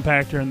trash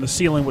compactor and the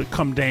ceiling would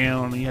come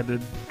down and you had to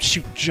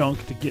shoot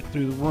junk to get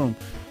through the room.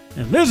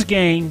 In this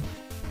game,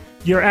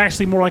 you're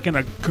actually more like in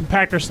a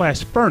compactor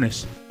 /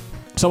 furnace.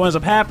 So what ends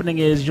up happening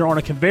is you're on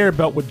a conveyor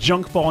belt with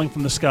junk falling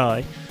from the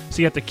sky. So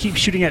you have to keep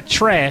shooting at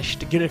trash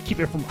to keep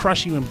it from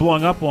crushing you and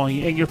blowing up on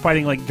you. And you're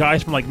fighting like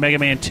guys from like Mega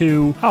Man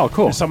 2. Oh,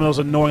 cool. And some of those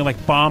annoying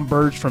like bomb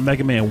birds from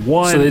Mega Man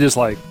 1. So they just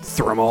like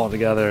throw them all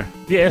together.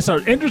 Yeah, it's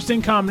an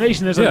interesting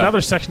combination. There's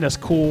another section that's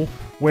cool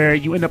where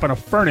you end up in a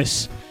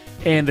furnace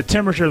and the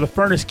temperature of the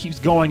furnace keeps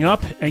going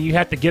up and you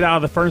have to get out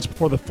of the furnace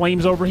before the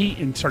flames overheat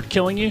and start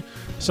killing you.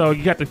 So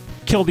you got to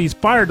kill the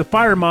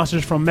fire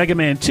monsters from Mega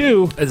Man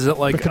 2. Is it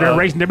like because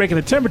they're making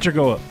the temperature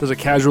go up? Does it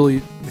casually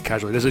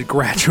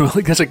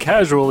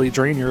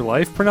drain your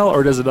life, Pernell,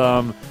 or does it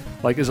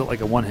is it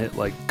like a one hit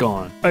like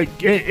gone?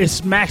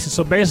 It's maxed.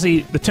 So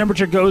basically the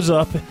temperature goes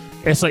up.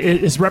 It's like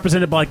it's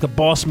represented by like the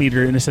boss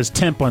meter and it says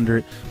temp under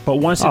it. But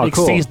once it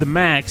exceeds the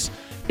max,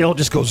 it'll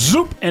just go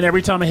zoop, and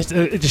every time it hits,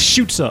 it just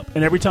shoots up.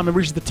 And every time it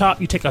reaches the top,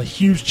 you take a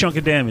huge chunk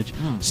of damage.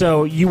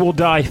 So you will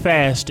die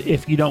fast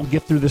if you don't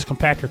get through this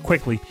compactor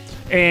quickly.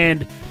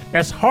 And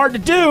that's hard to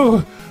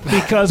do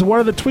because one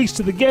of the tweaks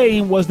to the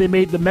game was they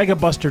made the Mega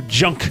Buster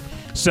junk.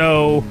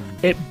 So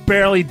it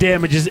barely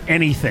damages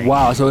anything.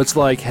 Wow, so it's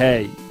like,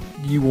 hey,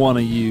 you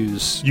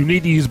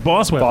need to use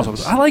boss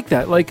weapons. I like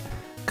that. Like,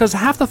 because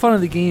half the fun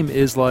of the game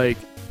is like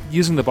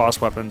using the boss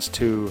weapons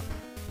to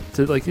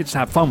to like just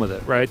have fun with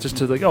it, right? Just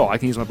to like, oh, I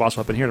can use my boss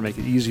weapon here to make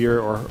it easier,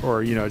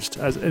 or just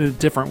as in a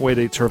different way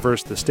to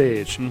traverse the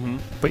stage.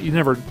 But you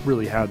never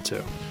really had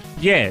to.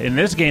 Yeah, in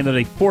this game, though,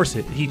 they force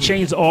it. He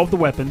changed all of the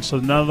weapons, so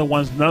none of the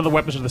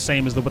weapons are the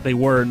same as what they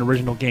were in the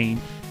original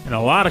game. In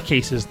a lot of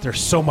cases, they're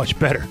so much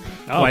better.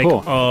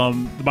 Oh, cool.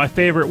 My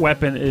favorite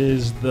weapon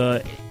is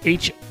the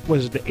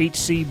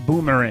HC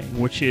Boomerang,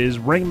 which is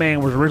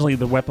Ringman was originally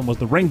the weapon was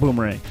the ring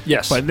boomerang.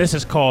 Yes. But this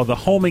is called the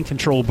homing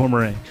control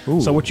boomerang.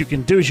 Ooh. So what you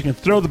can do is you can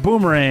throw the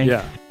boomerang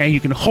and you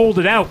can hold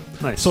it out.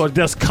 Nice. So it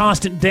does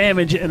constant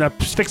damage in a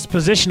fixed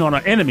position on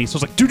an enemy. So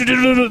it's like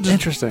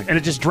interesting. And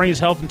it just drains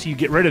health until you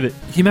get rid of it.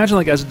 Can you imagine,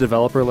 like, as a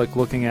developer, like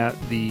looking at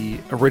the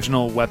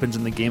original weapons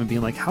in the game and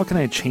being like, how can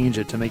I change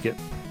it to make it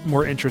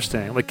more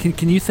interesting? Like,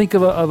 can you think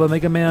of a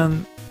Mega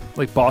Man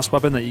like boss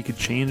weapon that you could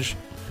change?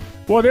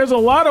 Well, there's a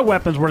lot of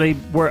weapons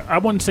where I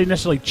wouldn't say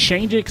necessarily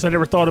change it because I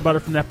never thought about it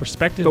from that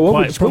perspective. But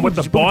what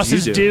the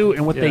bosses do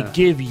and what they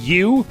give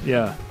you.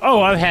 Yeah.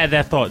 Oh, I've had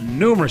that thought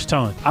numerous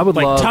times. I would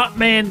love. Top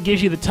Man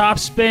gives you the top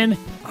spin,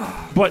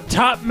 but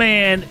Top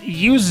Man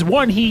uses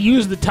he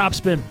uses the top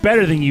spin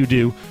better than you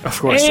do. Of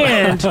course.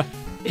 And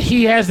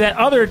he has that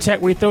other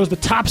attack where he throws the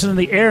tops in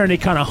the air and they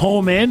kind of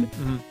home in.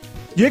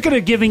 They could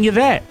have given you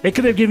that. They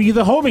could have given you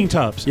the homing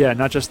tops. Yeah,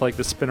 not just like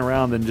the spin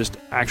around and just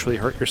actually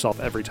hurt yourself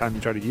every time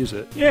you try to use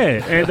it.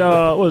 Yeah, and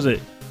what was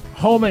it?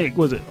 Hard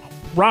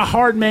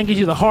Man gives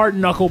you the hard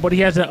knuckle, but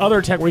he has that other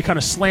attack where he kind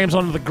of slams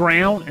onto the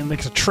ground and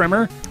makes a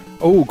tremor.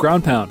 Oh,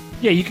 ground pound.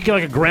 Yeah, you could get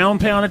like a ground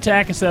pound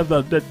attack instead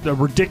of the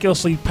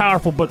ridiculously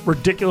powerful but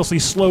ridiculously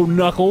slow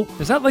knuckle.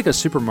 Is that like a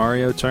Super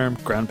Mario term,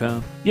 ground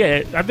pound?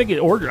 Yeah, I think it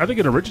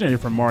originated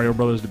from Mario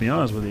Brothers, to be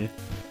honest with you.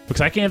 Because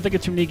I can't think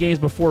of too many games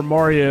before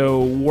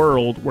Mario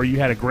World where you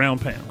had a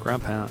ground pound.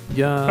 Ground pound.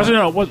 Yeah. Actually,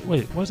 no.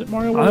 Was it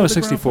Mario World? I was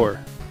 64.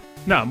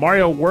 No,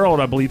 Mario World,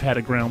 I believe, had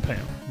a ground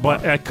pound.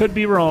 But I could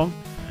be wrong.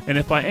 And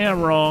if I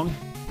am wrong...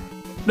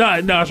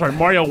 No, sorry.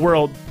 Mario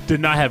World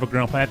did not have a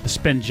ground pound. It had the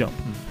spin jump.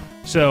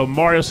 So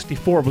Mario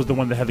 64 was the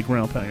one that had the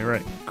ground pound. You're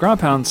right. Ground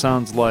pound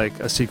sounds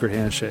like a secret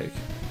handshake.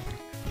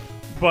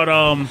 But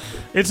I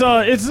like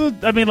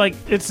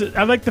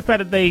the fact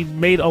that they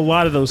made a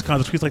lot of those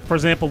kinds of tweaks. Like, for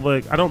example,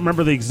 I don't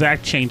remember the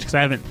exact change because I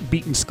haven't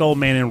beaten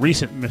Skullman in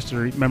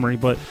recent memory,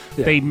 but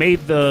they made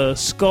the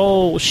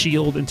Skull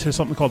Shield into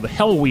something called the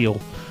Hell Wheel.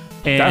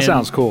 And, that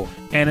sounds cool.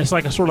 And it's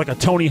like a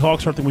Tony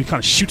Hawk sort of thing where he kind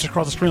of shoots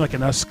across the screen like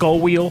in a skull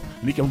wheel,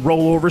 and he can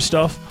roll over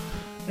stuff.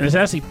 And it's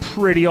actually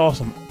pretty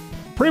awesome.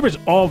 Pretty much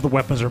all of the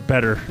weapons are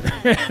better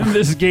in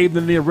this game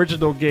than the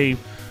original game.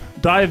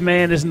 Dive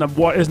Man isn't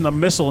a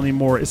missile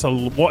anymore. It's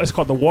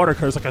called the water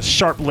cutter. It's like a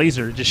sharp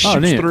laser. It just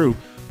shoots through,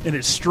 and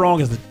it's strong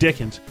as the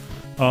dickens.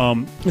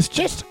 It's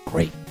just a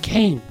great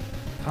game.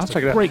 I'll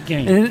check it out. Great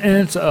game,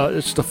 and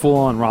it's the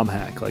full-on ROM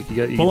hack. Like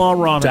you full-on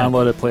ROM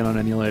download it, play it on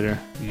emulator.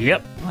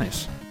 Yep,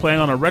 nice. Playing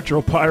on a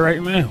RetroPie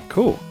right now.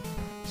 Cool.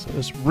 So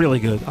it's really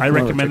good. I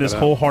recommend this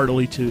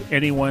wholeheartedly to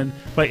anyone.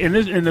 But and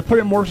to put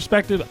it in more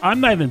perspective, I'm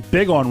not even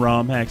big on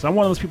ROM hacks. I'm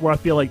one of those people where I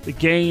feel like the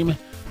game.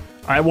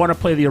 I want to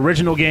play the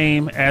original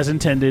game as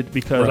intended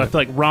because I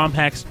feel like ROM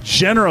hacks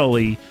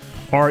generally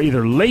are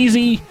either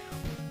lazy,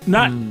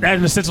 not in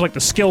the sense of like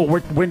the skill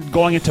when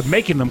going into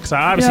making them, because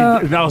I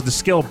obviously that was the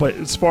skill, but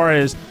as far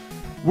as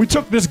we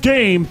took this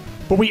game,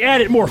 but we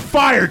added more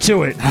fire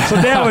to it.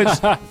 So now it's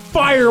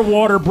Fire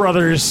Water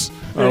Brothers.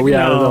 We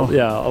added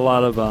a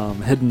lot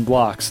of hidden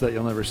blocks that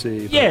you'll never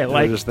see. Yeah,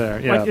 like just there.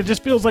 Yeah, like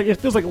it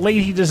feels like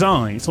lazy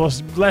design. So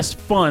it's less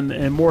fun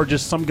and more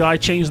just some guy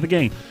changed the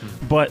game.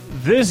 But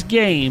this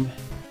game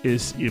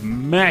is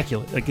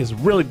immaculate. Like it's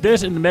really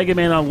this and the Mega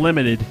Man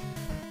Unlimited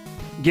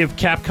give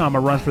Capcom a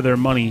run for their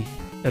money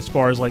as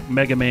far as like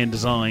Mega Man game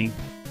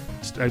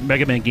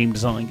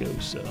design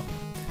goes. So,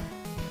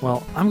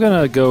 well, I'm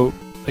gonna go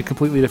a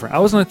completely different. I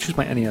was gonna choose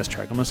my NES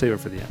track. I'm gonna save it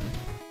for the end.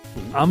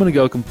 I'm going to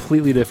go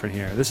completely different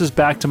here. This is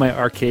back to my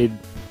arcade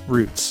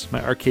roots,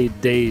 my arcade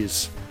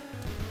days.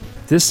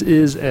 This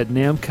is a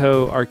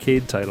Namco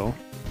arcade title.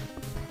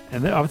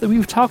 And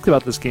we've talked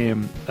about this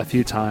game a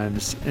few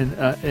times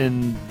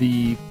in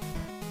the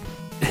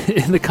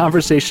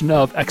conversation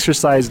of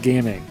exercise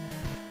gaming.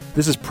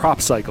 This is Prop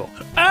Cycle.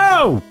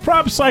 Oh,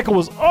 Prop Cycle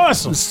was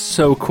awesome. It was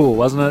so cool,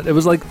 wasn't it? It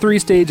was like 3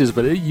 stages,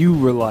 but you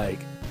were like...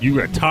 You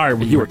got tired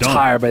when you were done.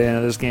 Tired by the end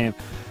of this game.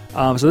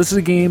 So this is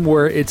a game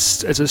where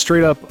it's a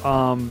straight up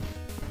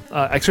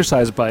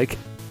exercise bike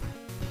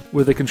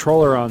with a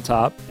controller on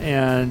top,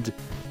 and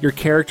your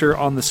character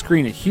on the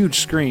screen, a huge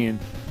screen,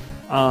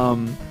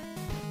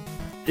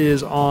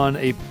 is on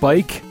a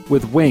bike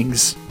with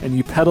wings, and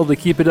you pedal to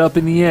keep it up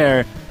in the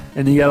air,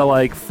 and you gotta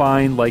like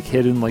find like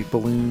hidden like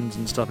balloons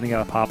and stuff, and you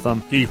gotta pop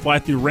them. Yeah, you fly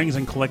through rings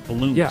and collect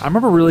balloons. Yeah, I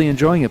remember really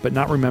enjoying it, but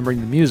not remembering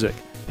the music.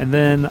 And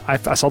then I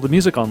saw the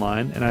music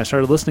online, and I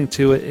started listening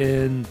to it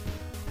in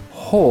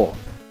whole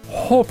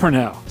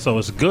Pernell. So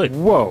it's good.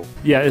 Whoa.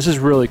 Yeah, this is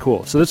really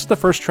cool. So this is the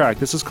first track.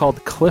 This is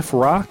called Cliff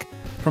Rock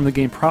from the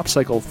game Prop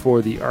Cycle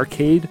for the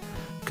arcade,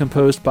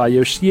 composed by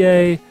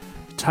Yoshie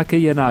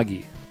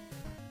Takayanagi.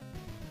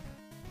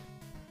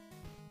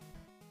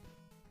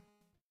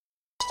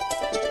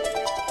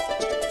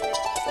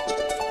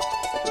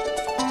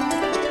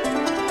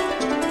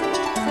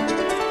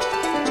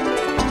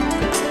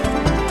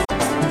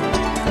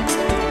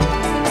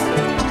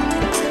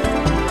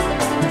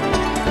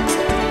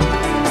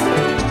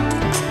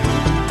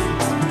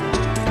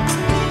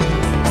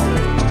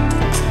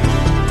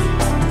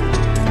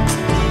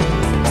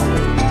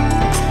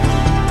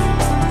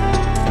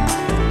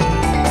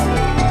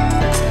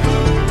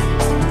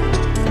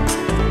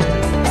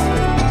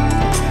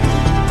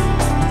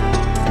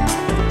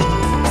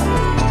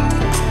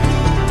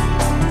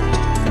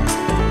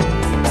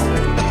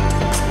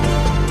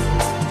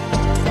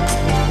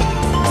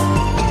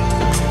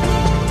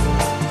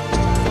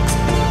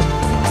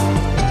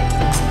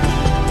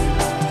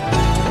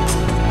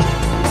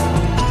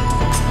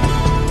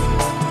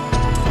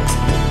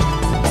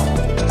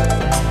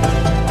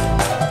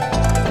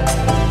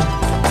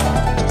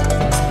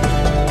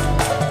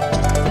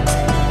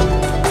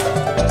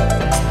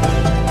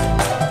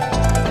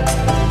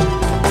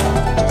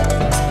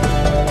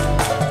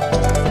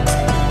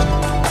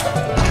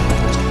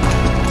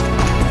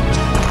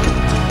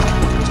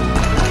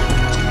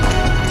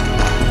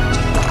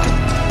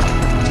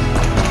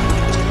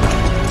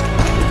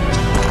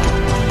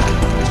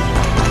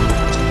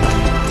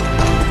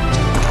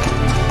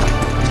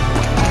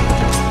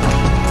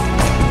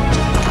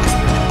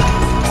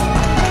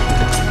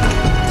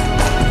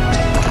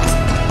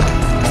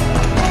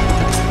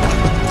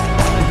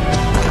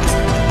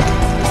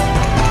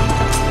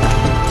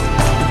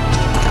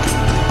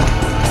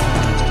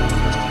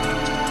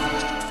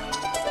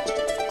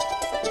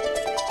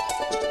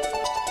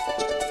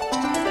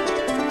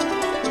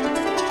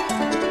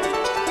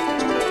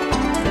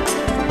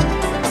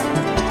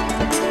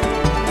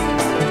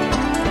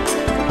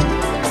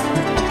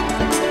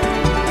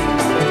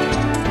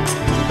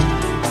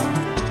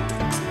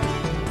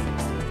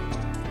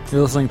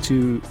 You're listening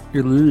to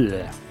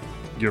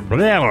You're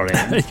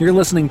blabbering. You're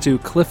listening to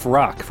Cliff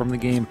Rock from the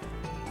game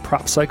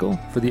Prop Cycle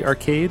for the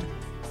arcade,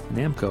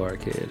 Namco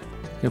Arcade,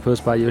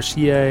 composed by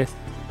Yoshie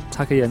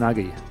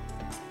Takayanagi.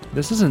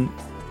 This isn't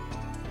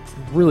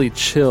really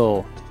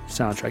chill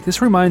soundtrack.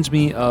 This reminds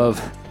me of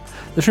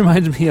like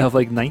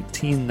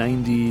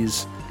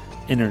 1990s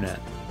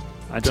internet.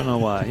 I don't know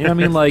why. You know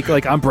what I mean?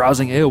 Like I'm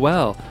browsing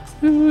AOL.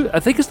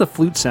 I think it's the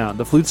flute sound.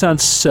 The flute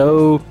sound's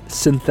so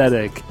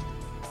synthetic.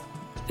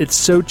 It's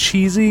so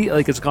cheesy.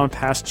 Like it's gone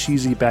past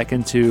cheesy back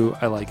into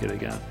I like it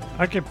again.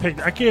 I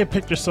can't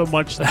picture so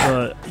much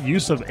the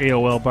use of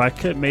AOL, but I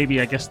could maybe,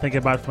 I guess, think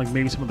about like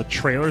maybe some of the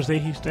trailers they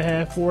used to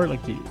have for it,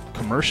 like the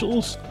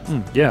commercials.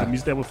 Yeah. The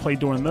music that would play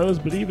during those.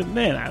 But even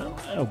then, I don't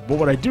know. But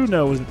what I do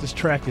know is that this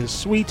track is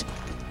sweet,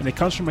 and it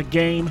comes from a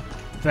game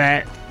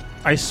that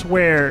I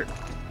swear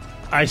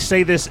I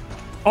say this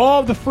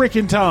all the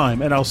freaking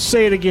time, and I'll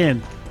say it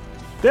again.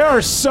 There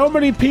are so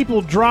many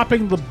people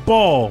dropping the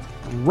ball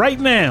right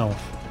now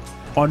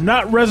on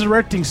not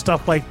resurrecting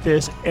stuff like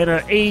this at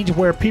an age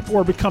where people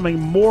are becoming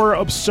more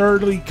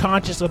absurdly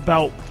conscious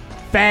about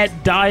fad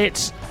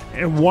diets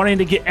and wanting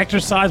to get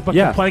exercise, but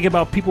complaining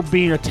about people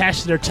being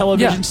attached to their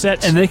television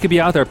sets. And they could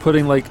be out there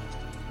putting like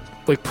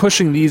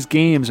pushing these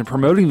games and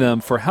promoting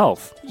them for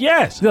health.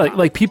 Yes. Yeah,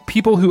 like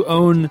people who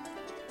own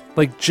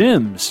like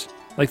gyms.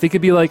 Like they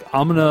could be like,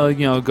 I'm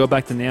gonna go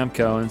back to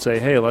Namco and say,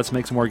 hey, let's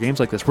make some more games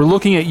like this. We're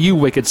looking at you,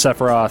 Wicked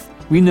Sephiroth.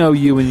 We know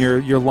you and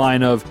your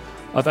line of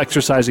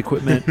exercise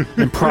equipment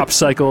and prop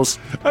cycles.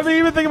 I mean,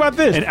 even think about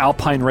this. And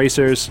alpine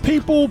racers.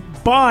 People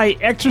buy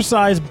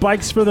exercise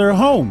bikes for their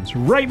homes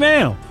right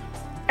now.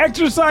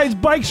 Exercise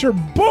bikes are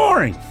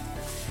boring.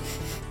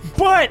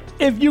 But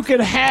if you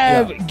could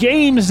have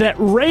games that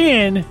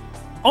ran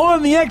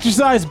on the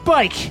exercise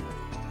bike,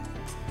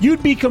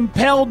 you'd be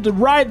compelled to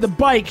ride the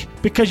bike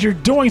because you're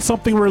doing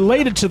something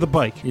related to the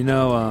bike.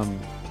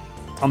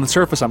 On the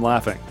surface, I'm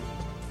laughing.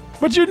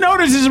 But you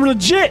notice it's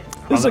legit.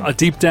 It's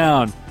deep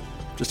down,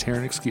 just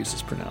hearing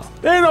excuses, Pernell.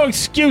 There are no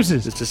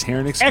excuses. It's just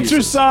hearing excuses.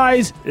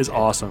 Exercise is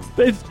awesome.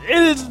 It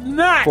is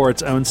not. For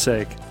its own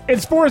sake.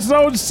 It's for its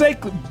own sake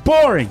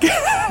boring.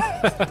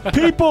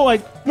 People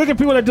look at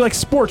people that do like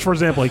sports, for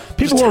example. Like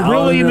people who are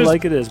really into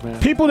like it is,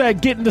 man. People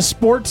that get into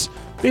sports,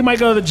 they might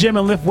go to the gym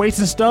and lift weights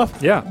and stuff.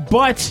 Yeah.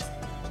 But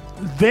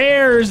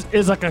theirs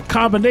is like a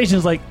combination.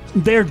 It's like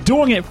they're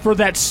doing it for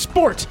that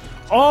sport.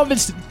 All of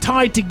it's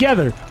tied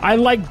together. I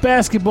like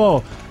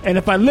basketball, and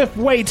if I lift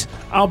weights,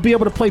 I'll be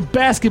able to play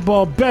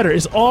basketball better.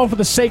 It's all for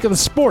the sake of the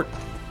sport.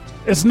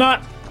 It's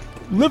not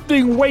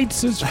lifting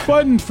weights is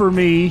fun for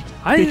me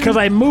because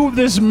I move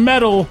this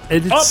metal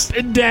up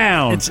and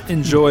down. It's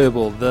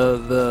enjoyable.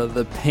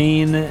 The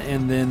pain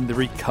and then the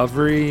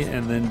recovery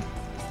and then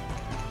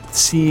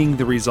seeing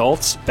the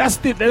results. That's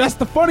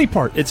the funny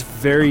part. It's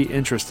very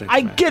interesting.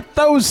 I get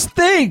those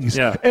things.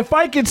 Yeah. If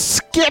I could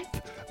skip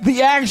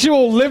the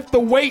actual lift the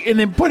weight and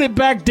then put it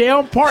back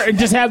down part and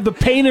just have the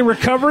pain and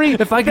recovery.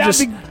 If I could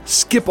just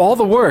skip all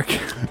the work.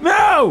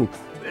 No!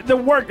 If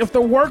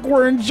the work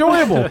were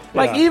enjoyable.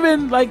 Like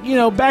even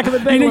back in the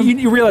day.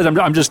 You realize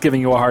I'm just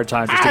giving you a hard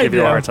time just to give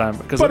you a hard time.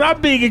 But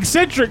I'm being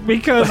eccentric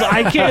because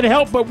I can't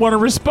help but want to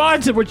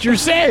respond to what you're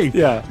saying.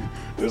 Yeah.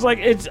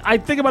 I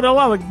think about it a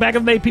lot. Like back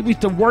in the day, people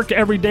used to work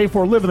every day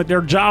for a living. That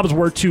their jobs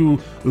were to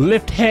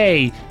lift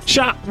hay,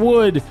 chop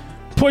wood,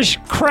 push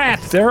crap.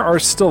 There are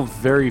still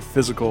very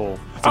physical,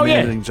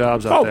 demanding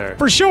jobs out there.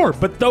 For sure.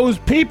 But those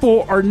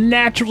people are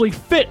naturally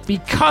fit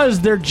because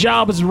their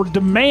jobs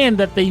demand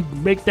that they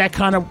make that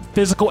kind of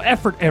physical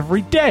effort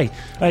every day.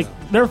 Like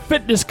their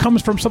fitness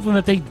comes from something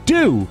that they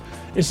do.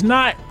 It's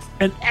not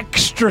an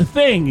extra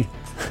thing.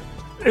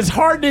 It's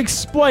hard to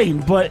explain,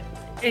 but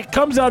it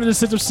comes out in the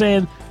sense of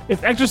saying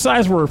if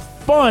exercise were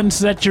fun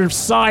so that your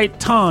side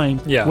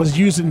time was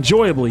used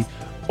enjoyably,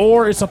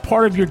 or it's a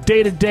part of your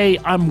day-to-day,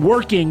 I'm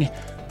working,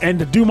 and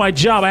to do my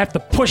job, I have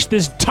to push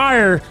this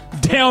tire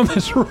down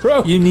this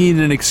road. You need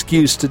an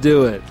excuse to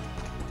do it.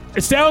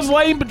 It sounds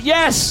lame, but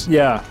yes.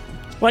 Yeah.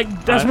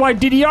 That's why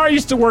DDR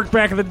used to work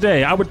back in the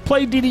day. I would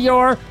play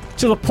DDR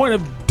to the point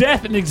of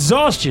death and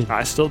exhaustion.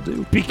 I still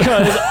do.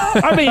 Because,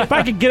 if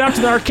I could get out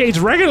to the arcades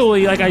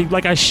regularly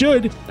like I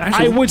should,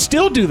 actually, I would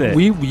still do that.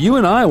 You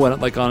and I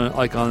went on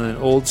an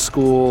old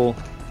school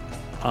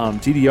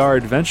DDR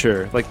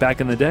adventure, like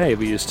back in the day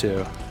we used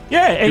to.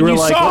 Yeah, and you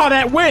saw how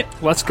that went.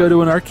 Let's go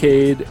to an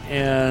arcade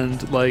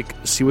and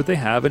see what they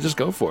have and just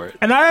go for it.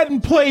 And I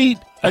hadn't played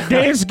a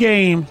dance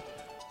game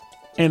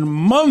in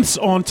months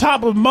on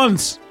top of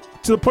months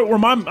to the point where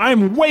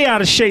I'm way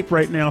out of shape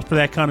right now for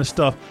that kind of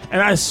stuff. And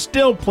I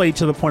still play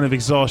to the point of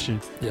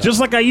exhaustion,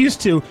 just like I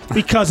used to,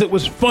 because it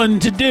was fun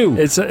to do.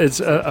 It's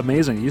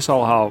amazing. You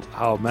saw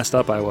how messed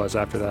up I was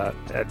after that.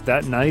 At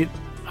that night,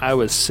 I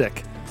was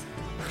sick.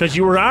 Because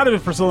you were out of it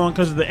for so long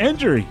because of the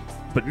injury.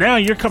 But now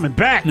you're coming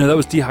back. No, that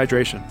was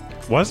dehydration.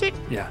 Was it?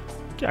 Yeah.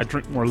 I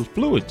drink more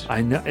fluids.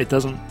 I know. It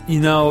doesn't...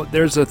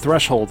 there's a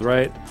threshold,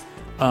 right?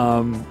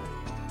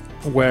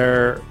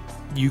 Where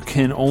you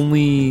can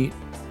only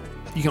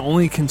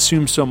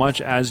consume so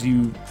much as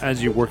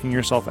you're working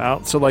yourself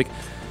out. So,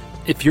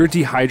 if you're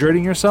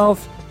dehydrating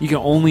yourself, you can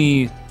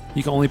only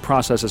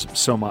process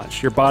so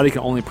much. Your body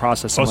can only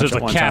process so much there's at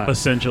a one cap time.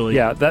 essentially.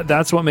 Yeah,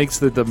 that's what makes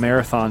the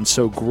marathon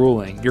so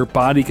grueling. Your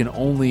body can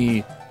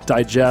only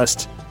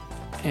digest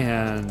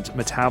and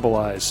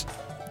metabolize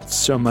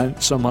so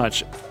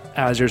much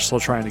as you're still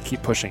trying to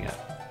keep pushing it.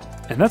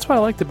 And that's what I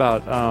liked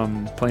about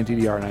playing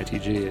DDR and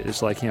ITG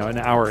is like, an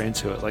hour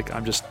into it, like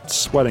I'm just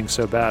sweating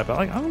so bad, but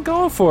like I'm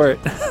going for it.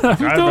 I'm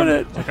doing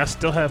it. Like I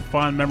still have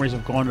fond memories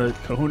of going to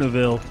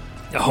Kahunaville.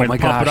 Oh when my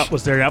Pump It gosh. Up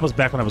was there. That was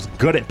back when I was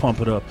good at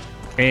Pump It Up.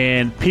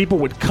 And people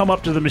would come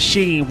up to the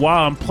machine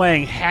while I'm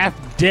playing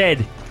half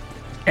dead,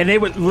 and they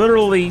would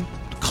literally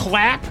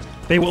clap.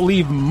 They would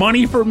leave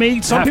money for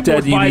me. Some Half people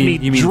dead, would buy me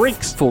you mean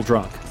drinks. full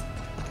drunk.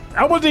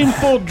 I wasn't even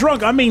full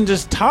drunk. I mean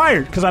just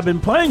tired because I've been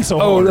playing so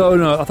Oh, hard.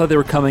 no. I thought they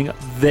were coming.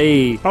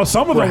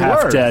 Some of were them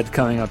half were. dead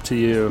coming up to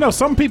you. No,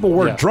 some people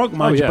were Yeah. drunk,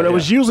 mind you, yeah, but it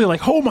was usually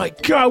like, oh my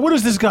God, what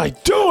is this guy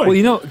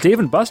doing? Well,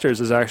 Dave & Buster's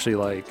is actually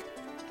like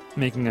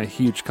making a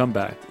huge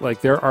comeback.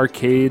 Like their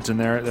arcades and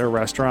their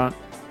restaurant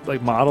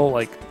like model,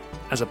 like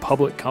as a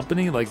public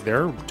company, like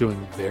they're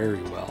doing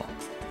very well.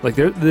 Like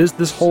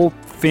this whole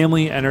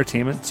family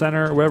entertainment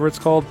center or whatever it's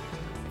called,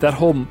 that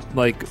whole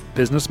like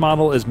business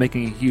model is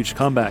making a huge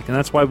comeback, and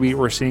that's why we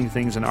were seeing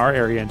things in our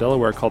area in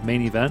Delaware called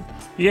Main Event.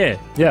 Yeah.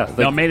 Like,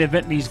 Now, Main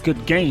Event these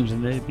good games,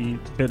 and they'd be in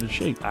better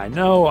shape. I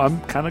know.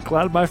 I'm kind of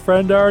glad my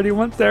friend already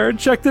went there and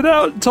checked it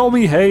out and told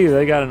me, hey,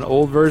 they got an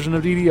old version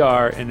of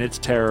DDR and it's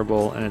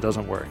terrible and it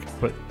doesn't work.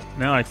 But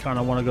now I kind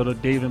of want to go to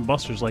Dave and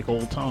Buster's like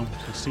old times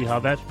to see how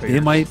that fares. They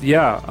might,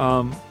 yeah.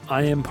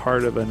 I am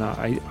part of a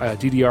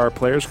DDR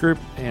players group,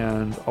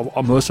 and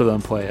most of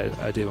them play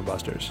at Dave &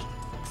 Buster's.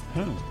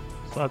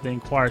 So I have to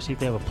inquire, see if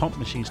they have a pump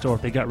machine store,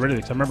 if they got rid of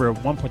it. 'Cause I remember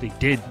at one point they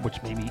did, which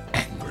made me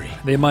angry.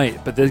 They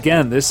might, but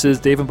again, this is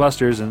Dave &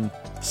 Buster's in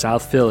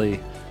South Philly,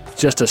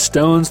 just a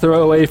stone's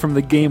throw away from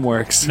the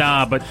GameWorks.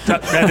 Nah, but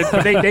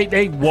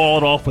they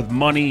walled off with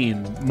money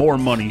and more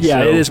money.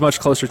 Yeah, so. it is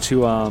much closer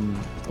to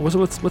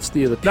what's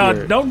the other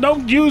pier? No,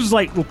 don't use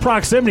like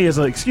proximity as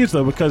an excuse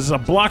though, because it's a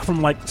block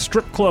from like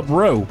Strip Club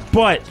Row.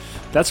 But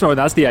That's the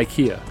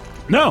IKEA.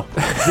 no,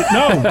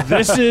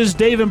 this is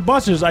Dave and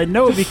Buster's. I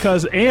know it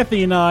because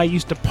Anthony and I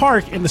used to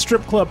park in the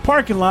strip club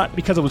parking lot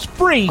because it was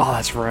free. Oh,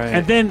 that's right.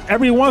 And then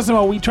every once in a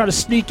while we try to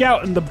sneak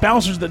out, and the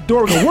bouncers at the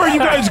door go, "Where are you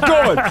guys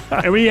going?"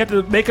 And we have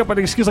to make up an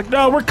excuse like,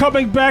 "No, we're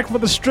coming back for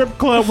the strip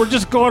club. We're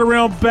just going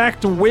around back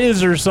to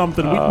Wiz or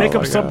something." We make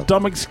up some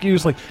dumb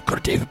excuse like, "Go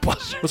to Dave and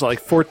Buster's." Was it like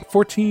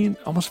 14,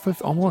 almost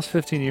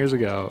 15 years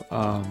ago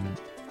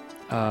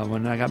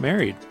when I got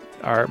married?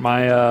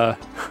 My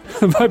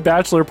my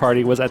bachelor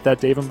party was at that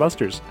Dave &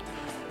 Buster's,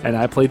 and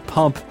I played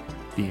Pump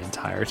the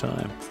entire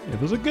time. It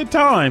was a good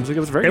time. It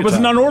was a very It good was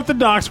time. an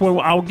unorthodox one,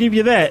 I'll give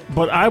you that,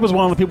 but I was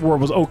one of the people where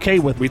it was okay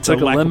with We took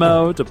a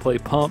limo to play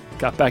Pump,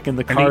 got back in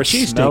the And car eat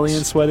cheesesteaks. smelly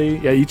and sweaty.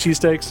 Yeah, eat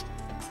cheesesteaks.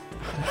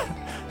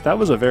 That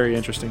was a very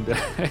interesting day.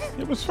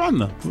 It was fun,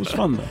 though. It was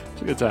fun, though.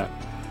 It's a good time.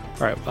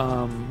 All right,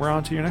 we're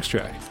on to your next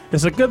track.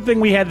 It's a good thing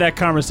we had that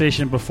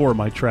conversation before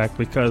my track,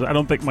 because I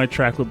don't think my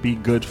track would be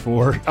good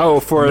for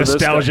For this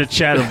nostalgia guy.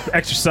 chat of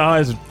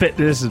exercise and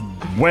fitness and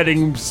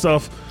wedding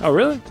stuff. Oh,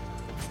 really?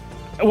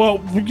 Well,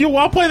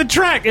 I'll play the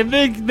track, and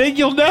then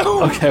you'll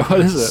know. Okay, what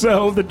is it?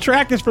 So the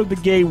track is from the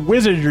game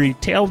Wizardry: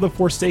 Tale of the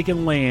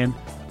Forsaken Land,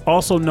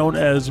 also known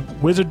as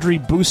Wizardry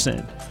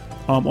Busen,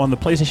 on the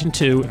PlayStation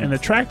 2, and the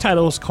track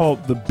title is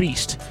called The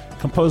Beast,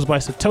 composed by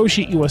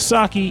Satoshi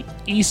Iwasaki,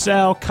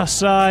 Isao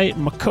Kasai,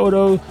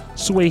 Makoto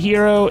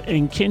Suehiro,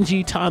 and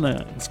Kenji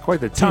Tana. It's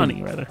quite the team.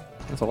 Tani, rather.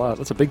 That's a lot.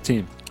 That's a big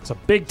team. It's a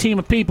big team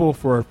of people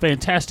for a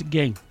fantastic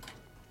game.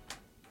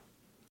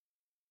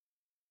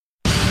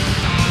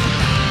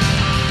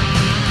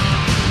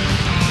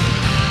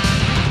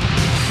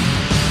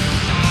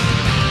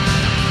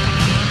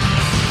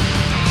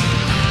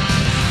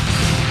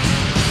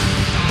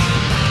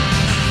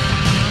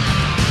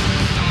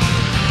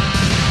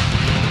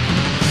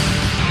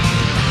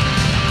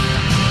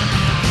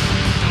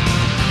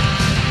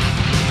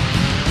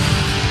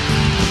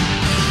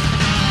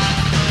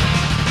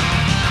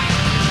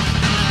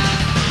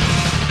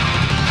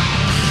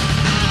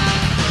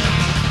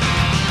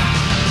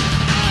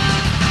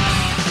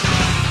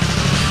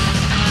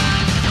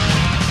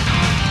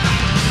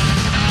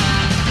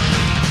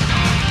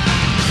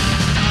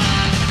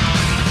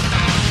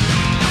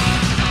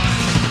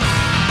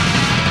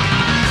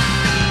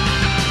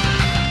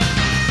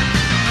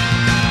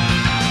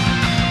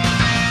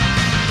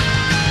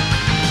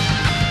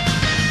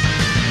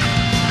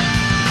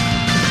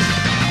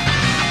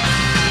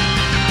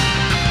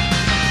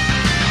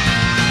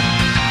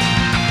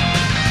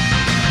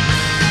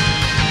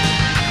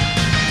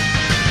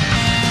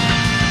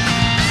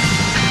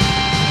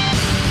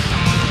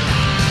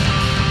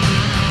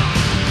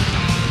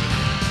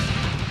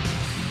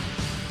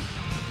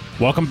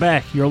 Welcome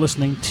back. You're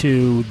listening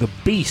to The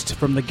Beast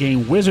from the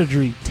game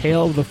Wizardry: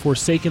 Tale of the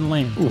Forsaken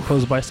Land,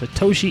 composed by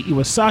Satoshi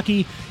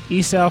Iwasaki,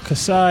 Isao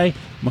Kasai,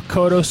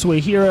 Makoto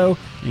Suehiro,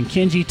 and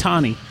Kenji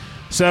Tani.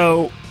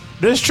 So,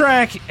 this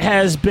track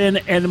has been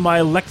in my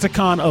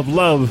lexicon of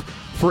love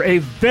for a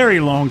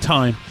very long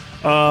time.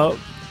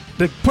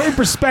 To put in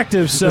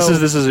perspective, so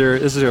this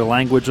is your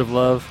language of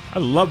love. I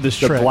love this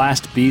The track.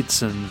 blast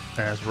beats and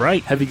That's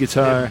right. heavy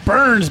guitar. It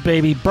burns,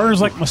 baby.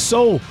 Burns like my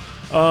soul.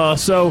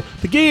 So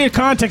to give you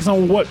context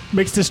on what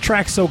makes this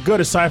track so good,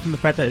 aside from the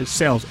fact that it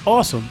sounds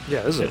awesome.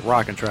 Yeah, this is a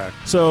rocking track.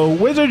 So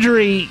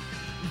Wizardry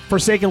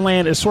Forsaken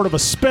Land is sort of a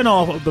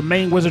spin-off of the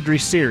main Wizardry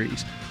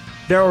series.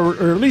 There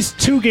are at least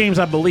 2 games,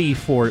 I believe,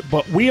 for it,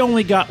 but we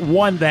only got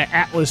one that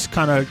Atlas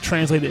kind of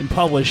translated and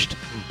published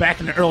back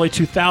in the early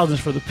 2000s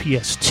for the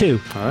PS2. All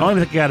right. I don't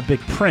even think it got a big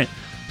print.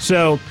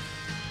 So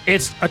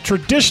it's a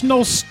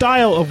traditional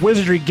style of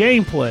Wizardry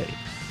gameplay,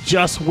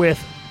 just with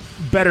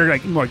better,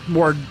 like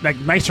more like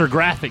nicer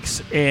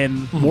graphics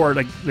and more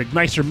like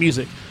nicer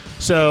music.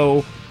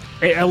 So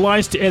it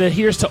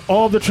adheres to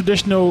all the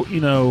traditional,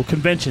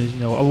 conventions,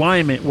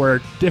 alignment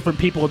where different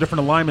people with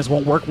different alignments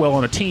won't work well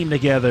on a team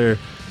together.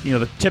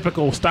 The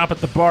typical stop at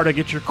the bar to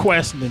get your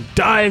quest and then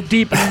dive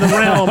deep into the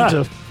realm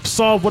to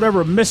solve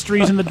whatever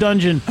mysteries in the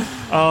dungeon.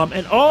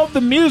 And all of the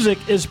music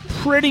is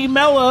pretty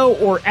mellow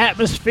or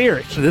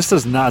atmospheric. This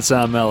does not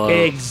sound mellow.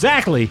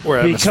 Exactly. Or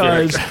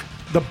atmospheric. Because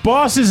the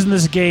bosses in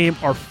this game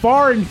are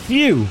far and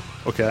few.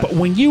 Okay. But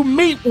when you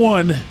meet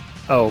one,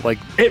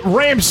 it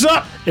ramps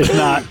up.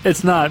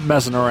 It's not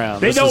messing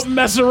around. They don't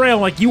mess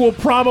around. Like, you will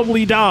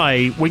probably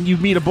die when you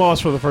meet a boss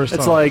for the first time.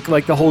 It's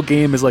like the whole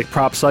game is like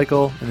prop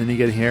cycle, and then you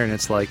get here and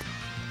it's like,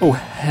 oh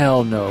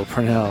hell no,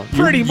 Pernell.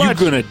 Pretty much.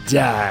 You're gonna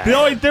die. The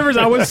only difference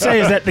I would say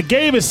is that the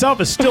game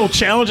itself is still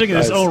challenging in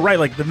its own right.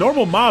 Like, the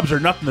normal mobs are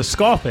nothing to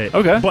scoff at.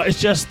 Okay. But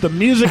it's just the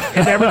music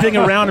and everything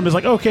around him is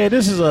like, okay,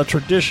 this is a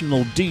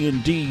traditional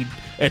D&D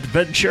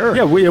adventure.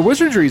 Yeah,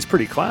 Wizardry is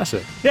pretty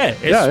classic. Yeah,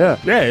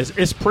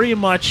 it's pretty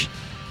much,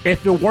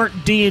 if it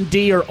weren't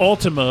D&D or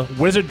Ultima,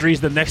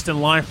 Wizardry's the next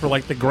in line for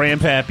like the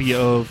grandpappy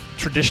of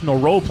traditional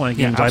role-playing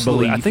games, I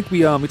believe. I think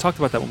we talked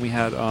about that when we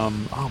had oh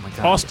my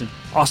god, Austin,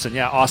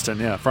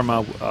 from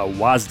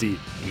WASD.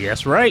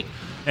 Yes, right.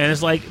 And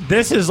it's like,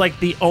 this is like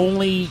the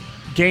only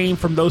game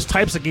from those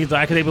types of games that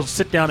I could able to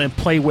sit down and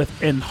play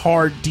with in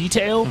hard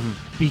detail,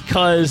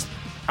 because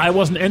I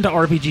wasn't into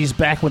RPGs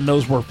back when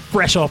those were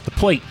fresh off the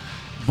plate.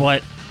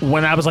 But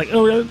when I was like,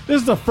 oh,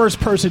 this is a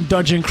first-person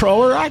dungeon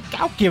crawler,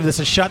 I'll give this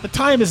a shot. The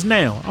time is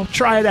now. I'll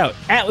try it out.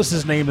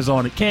 Atlas's name is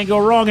on it. Can't go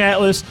wrong,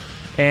 Atlas.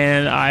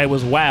 And I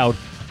was wowed.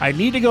 I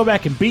need to go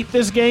back and beat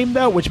this game,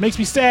 though, which makes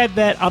me sad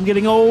that I'm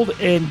getting old,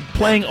 and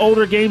playing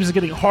older games is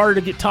getting harder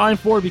to get time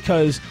for,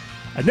 because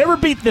I never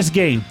beat this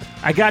game.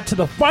 I got to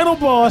the final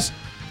boss.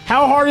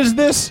 How hard is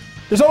this?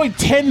 There's only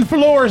 10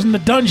 floors in the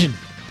dungeon.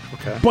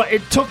 Okay. But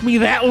it took me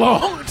that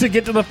long to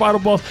get to the final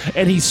boss,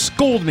 and he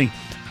schooled me.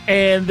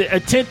 And the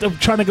attempt of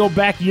trying to go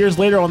back years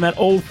later on that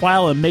old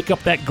file and make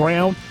up that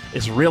ground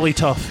is really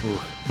tough. Ooh.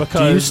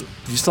 Because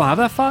do you still have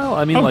that file?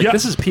 I mean,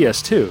 this is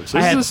PS2.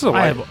 So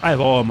I have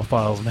all of my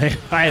files, man.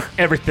 I have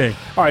everything.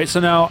 All right,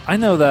 so now I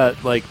know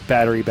that like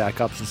battery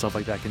backups and stuff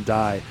like that can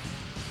die.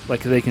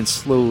 Like, they can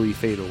slowly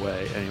fade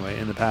away anyway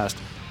in the past.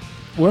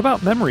 What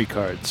about memory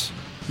cards?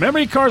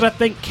 Memory cards, I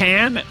think,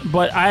 can,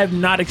 but I have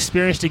not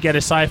experienced it yet,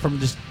 aside from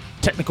just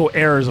technical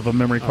errors of a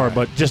memory card,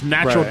 but just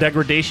natural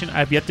degradation,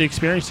 I've yet to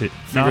experience it.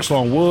 Knock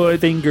on wood.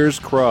 Fingers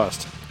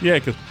crossed. Yeah,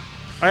 because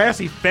I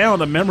actually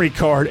found a memory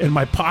card in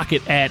my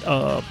pocket at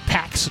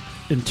PAX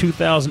in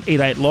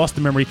 2008. I had lost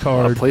the memory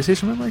card. A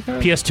PlayStation memory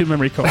card? PS2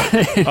 memory card.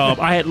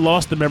 I had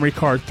lost the memory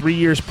card 3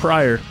 years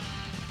prior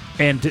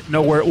and didn't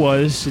know where it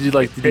was. Did you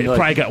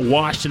probably got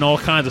washed and all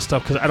kinds of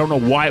stuff, because I don't know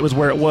why it was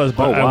where it was,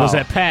 but I was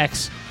at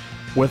PAX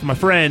with my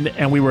friend,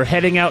 and we were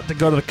heading out to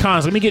go to the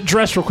cons. Let me get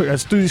dressed real quick. I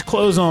threw these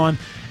clothes on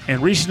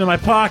and reached into my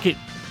pocket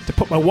to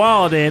put my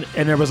wallet in,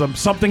 and there was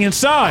something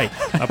inside.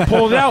 I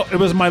pulled it out. It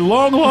was my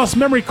long-lost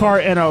memory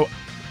card and a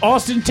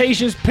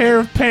ostentatious pair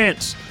of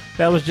pants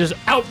that was just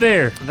out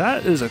there.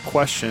 That is a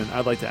question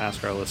I'd like to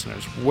ask our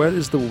listeners. What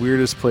is the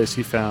weirdest place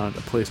you found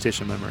a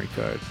PlayStation memory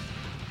card?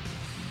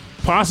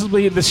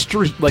 Possibly in the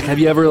street. Like, have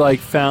you ever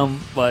found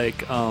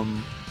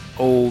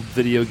old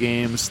video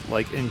games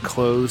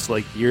enclosed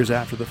years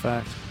after the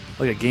fact?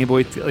 Like a Game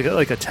Boy,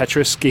 like a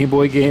Tetris Game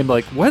Boy game.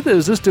 Like, what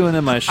is this doing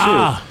in my shoe?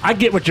 I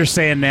get what you're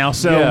saying now.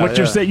 So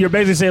you're saying, you're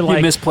basically saying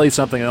you misplaced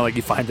something and then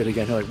you find it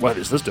again. You're like, what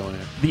is this doing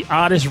here? The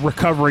oddest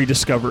recovery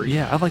discovery.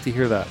 Yeah, I'd like to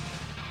hear that.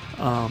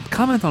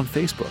 Comment on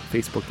Facebook,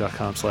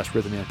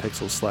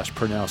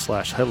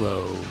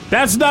 facebook.com/rhythmandpixels/Pernell/hello.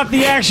 That's not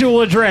the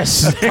actual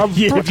address.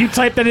 If you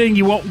type that in,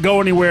 you won't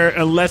go anywhere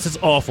unless it's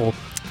awful.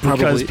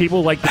 Because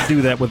people like to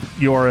do that with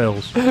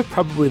URLs.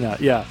 Probably not.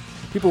 Yeah,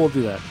 people will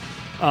do that.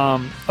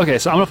 Okay,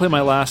 so I'm gonna play my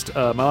last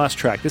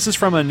track. This is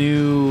from a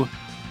new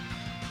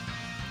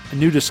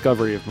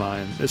discovery of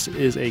mine. This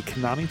is a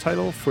Konami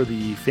title for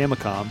the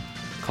Famicom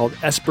called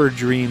Esper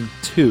Dream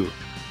 2,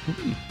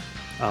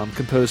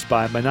 composed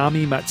by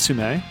Manami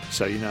Matsume.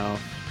 So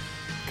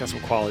got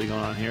some quality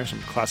going on here, some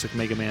classic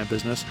Mega Man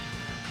business.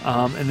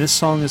 And this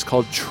song is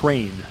called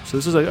Train. So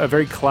this is a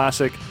very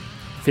classic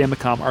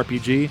Famicom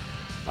RPG,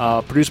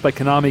 produced by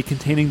Konami,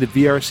 containing the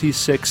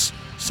VRC6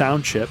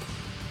 sound chip.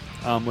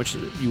 Which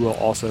you will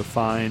also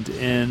find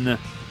in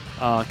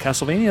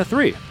Castlevania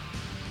 3.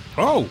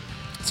 Oh.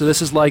 So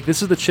this is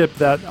the chip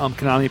that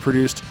Konami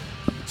produced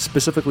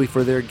specifically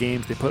for their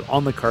games. They put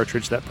on the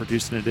cartridge that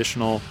produced an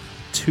additional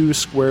 2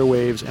 square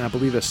waves and I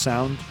believe a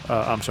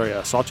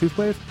sawtooth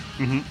wave.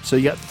 Mm-hmm. So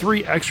you got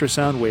 3 extra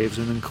sound waves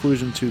in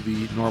inclusion to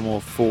the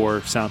normal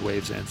 4 sound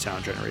waves and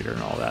sound generator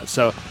and all that.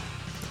 So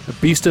a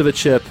beast of a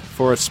chip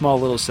for a small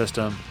little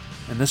system.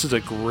 And this is a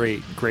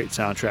great, great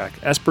soundtrack.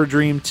 Esper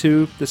Dream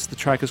 2, the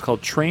track is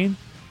called Train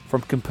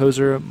from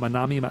composer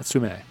Manami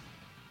Matsume.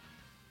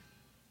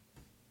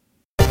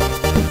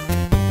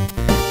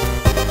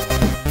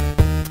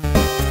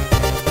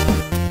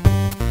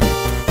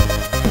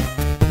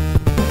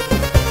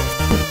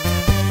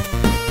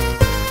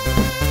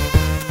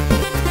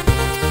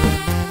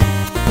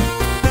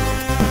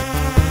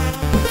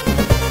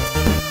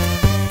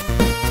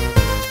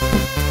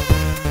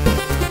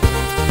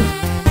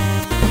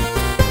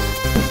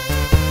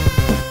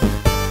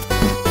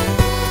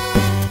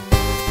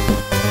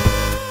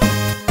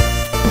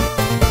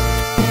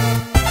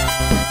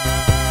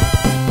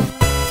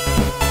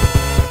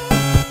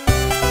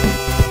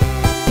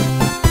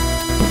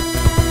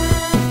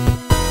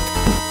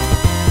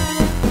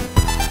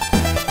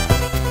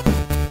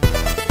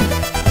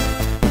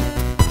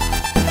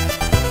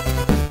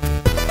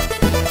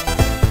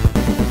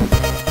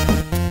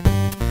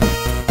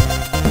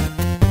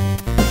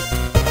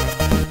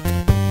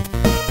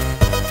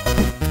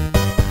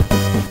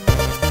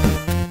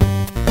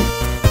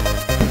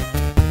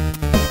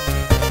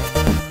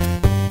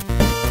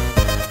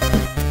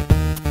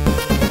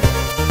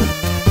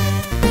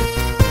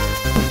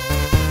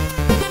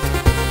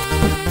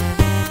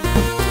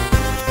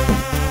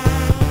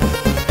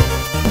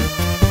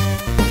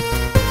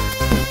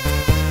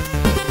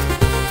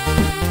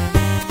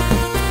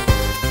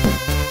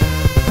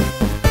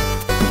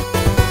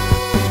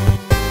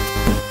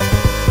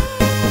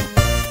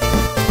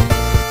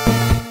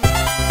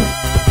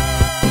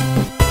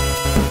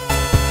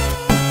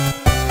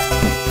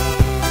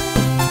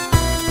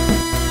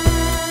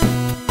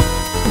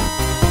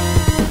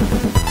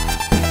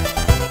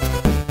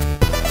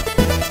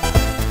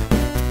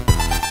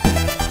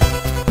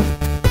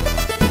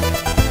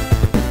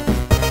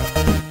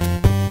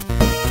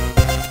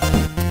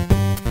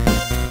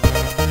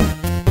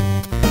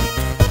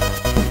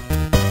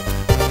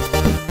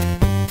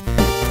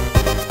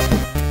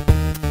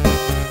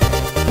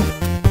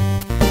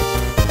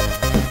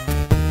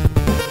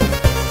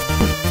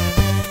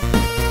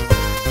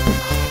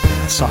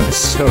 Song is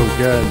so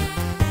good.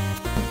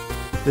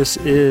 This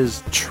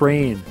is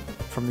Train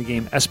from the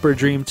game Esper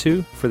Dream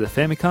 2 for the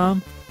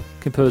Famicom,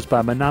 composed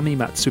by Manami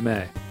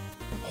Matsume.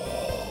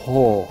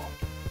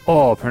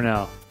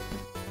 Pernell.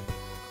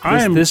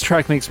 This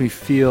track makes me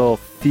feel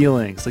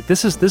feelings. Like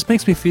this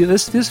makes me feel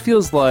this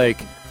feels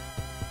like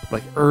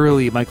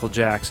early Michael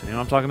Jackson. You know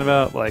what I'm talking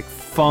about? Like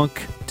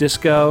funk,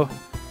 disco.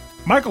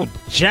 Michael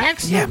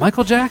Jackson? Yeah,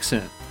 Michael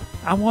Jackson.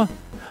 I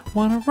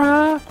wanna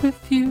rock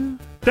with you.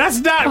 That's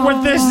not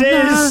what this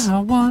is. I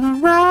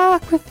wanna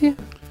rock with you.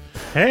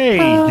 Hey,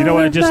 you know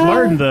what I just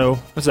learned though?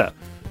 What's that?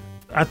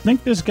 I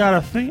think this got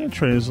a fan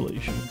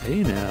translation.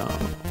 Hey now.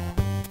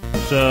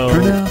 So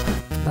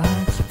Pernell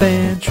likes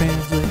fan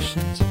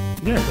translations.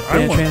 Yeah,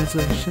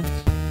 translations.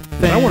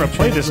 I want to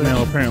play this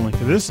now apparently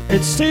because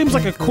it seems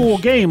like a cool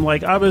game.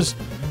 Like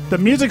the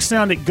music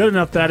sounded good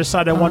enough that I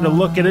decided I wanted to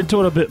look into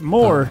it a bit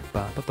more.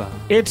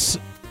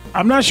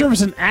 I'm not sure if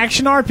it's an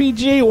action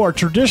RPG or a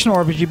traditional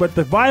RPG, but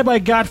the vibe I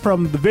got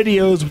from the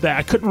videos that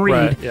I couldn't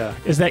read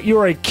is that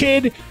you're a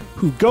kid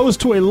who goes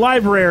to a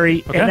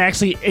library and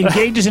actually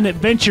engages in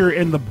adventure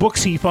in the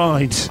books he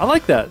finds. I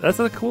like that. That's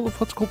a cool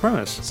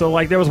premise. So,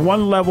 like, there was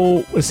one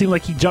level, it seemed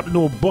like he jumped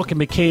into a book and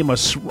became a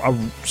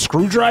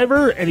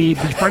screwdriver, and he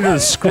befriended a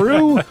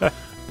screw.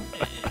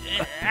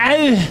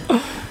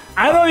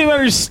 I don't even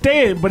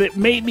understand, but it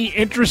made me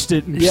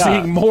interested in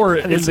seeing more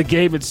in the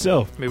game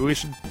itself. Maybe we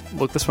should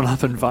look this one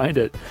up and find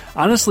it.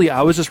 Honestly,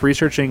 I was just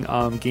researching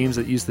games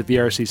that use the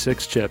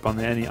VRC6 chip on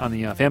the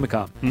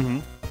Famicom. Mm-hmm.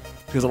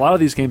 Because a lot of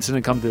these games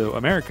didn't come to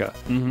America.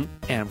 Mm-hmm.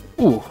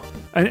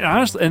 And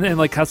honestly, and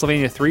like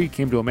Castlevania 3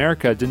 came to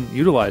America, didn't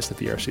utilize the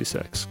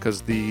VRC6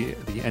 because the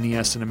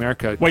NES in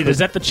America. Wait, is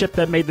that the chip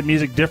that made the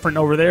music different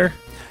over there?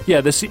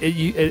 Yeah,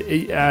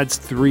 it adds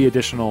 3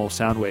 additional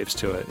sound waves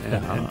to it,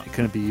 and it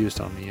couldn't be used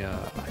on the.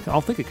 I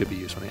don't think it could be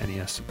used on the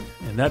NES.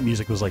 And that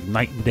music was like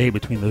night and day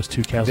between those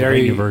two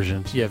Castlevania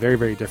versions. Yeah, very,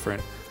 very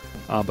different.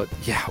 But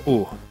yeah,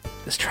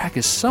 this track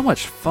is so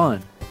much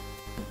fun.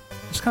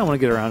 I just kind of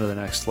want to get around to the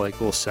next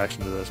little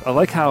section of this. I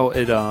like how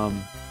it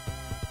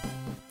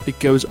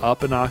goes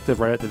up an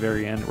octave right at the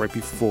very end, right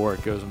before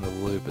it goes into the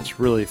loop. It's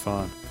really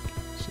fun.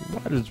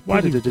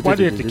 Why do you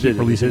have to keep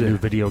releasing new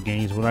video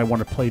games when I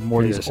want to play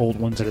more of these old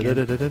ones again?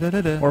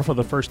 Or for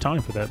the first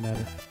time, for that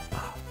matter.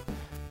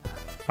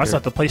 I just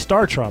have to play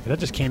Star Tropics. That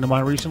just came to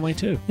mind recently,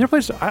 too. You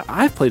ever played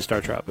I've played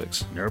Star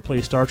Tropics. You ever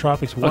played Star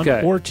Tropics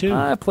 1 or 2?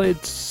 I played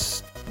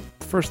the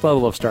first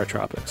level of Star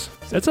Tropics.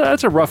 That's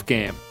a rough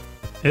game.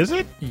 Is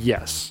it?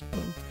 Yes.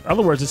 In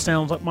other words, it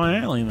sounds like my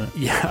alley, then.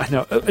 Yeah, I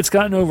know. It's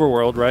got an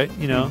overworld, right?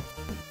 You know?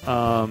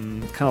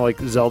 kind of like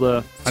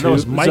Zelda. I know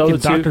it's Mike Zelda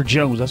and 2. Dr.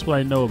 Jones. That's what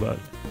I know about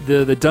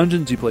it. The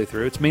dungeons you play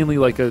through, it's mainly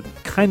like a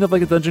kind of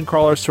like a dungeon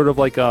crawler, sort of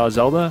like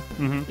Zelda,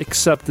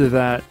 except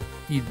that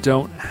you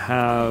don't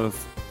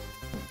have.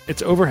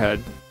 It's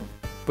overhead,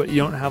 but you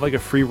don't have like a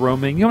free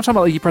roaming. You know what I'm talking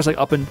about? Like you press like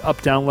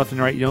up, down, left,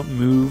 and right. You don't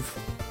move.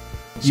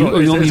 So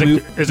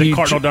is it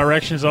cardinal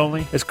directions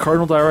only? It's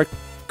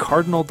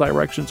cardinal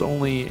directions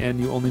only, and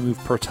you only move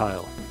per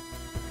tile.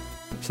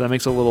 So that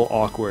makes it a little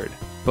awkward.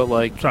 But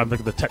like, I'm trying to think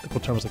of the technical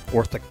terms like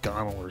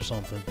orthogonal or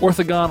something.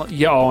 Orthogonal,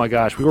 yeah. Oh my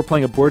gosh, we were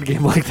playing a board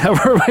game like that.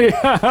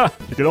 Where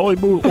you can only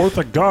move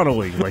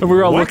orthogonally. Like, and we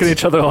were all looking at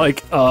each other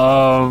like,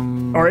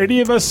 Are any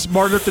of us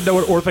smart enough to know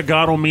what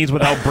orthogonal means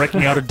without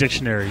breaking out a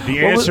dictionary?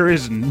 The answer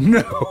is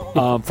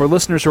no. For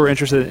listeners who are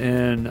interested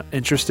in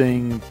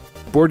interesting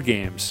board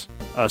games,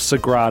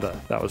 Sagrada.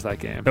 That was that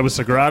game. That was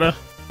Sagrada.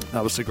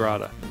 That was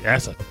Sagrada. Yeah,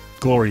 that's a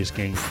glorious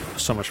game.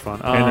 So much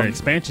fun. And an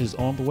expansion is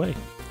on the way.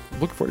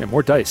 Looking for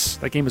more dice.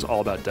 That game is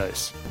all about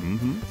dice.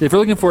 So if you're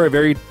looking for a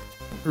very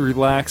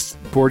relaxed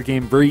board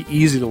game, very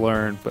easy to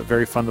learn, but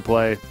very fun to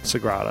play,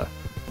 Sagrada.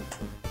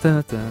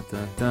 Da, da,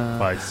 da,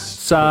 da.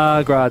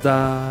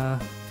 Sagrada.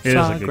 It is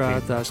a good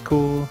game. Sagrada's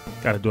cool.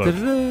 Got to do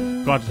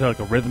it. Got to do like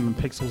a Rhythm and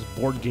Pixels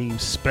board game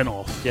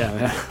spinoff. Yeah,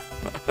 man.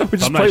 We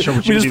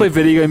just play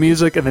video game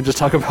music and then just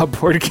talk about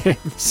board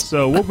games.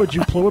 So what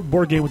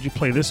board game would you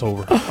play this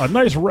over? A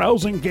nice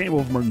rousing game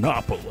of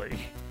Monopoly.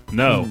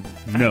 No.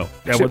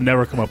 That would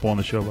never come up on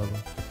the show, by the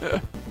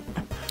way.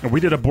 If we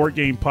did a board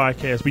game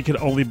podcast, we could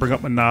only bring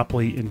up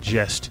Monopoly in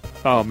jest.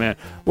 Oh, man.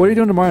 What are you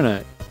doing tomorrow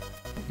night?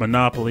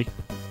 Monopoly.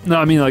 No,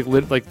 I mean,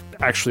 like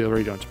actually, what are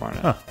you doing tomorrow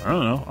night? I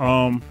don't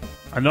know.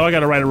 I know I got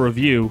to write a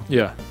review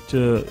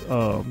to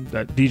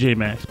that DJ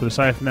Max, but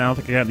aside from that, I don't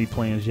think I got any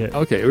plans yet.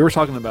 Okay, we were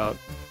talking about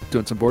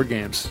doing some board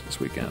games this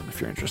weekend,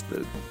 if you're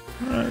interested.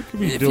 Could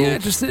be if you're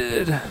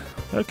interested.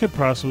 That could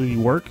possibly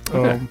work.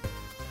 Okay.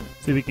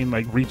 See if we can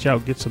reach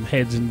out, get some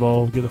heads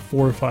involved, get a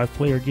 4 or 5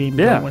 player game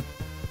going.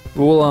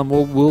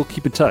 We'll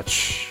keep in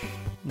touch.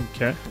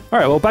 Okay. All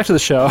right. Well, back to the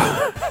show.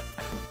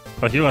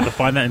 But you'll have to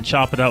find that and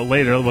chop it out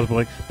later. Otherwise, we'll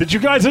be like, did you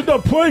guys end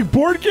up playing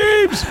board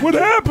games? What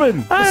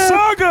happened? The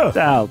saga.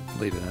 I'll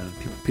leave it in.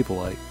 People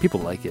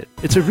like it.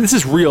 This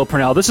is real,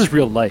 Pernell. This is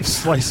real life.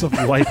 Slice of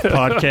Life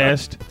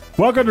podcast.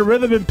 Welcome to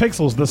Rhythm and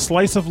Pixels, the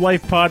Slice of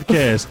Life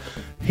podcast.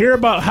 Hear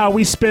about how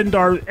we spend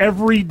our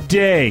every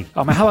day.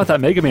 Oh man, how about that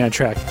Mega Man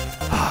track?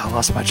 I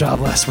lost my job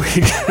last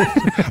week.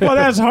 Well,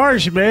 that's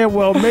harsh, man.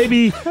 Well,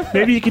 maybe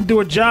you can do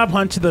a job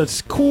hunt to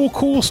the cool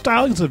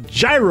stylings of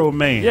Gyro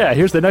Man. Yeah,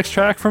 here's the next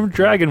track from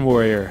Dragon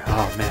Warrior.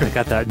 Oh man, I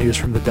got that news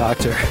from the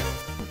doctor.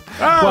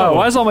 Oh. Wow,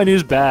 why is all my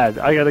news bad?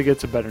 I gotta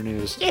get some better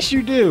news. Yes,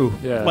 you do.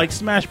 Yeah. Like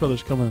Smash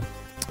Brothers coming.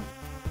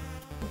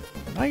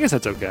 I guess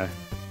that's okay.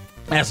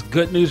 That's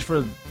good news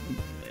for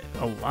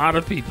a lot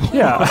of people.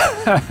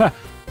 Yeah.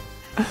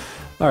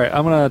 All right,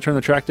 I'm going to turn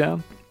the track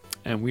down,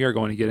 and we are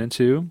going to get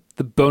into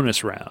the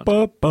bonus round.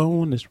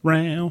 Bonus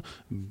round.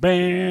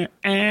 Bam.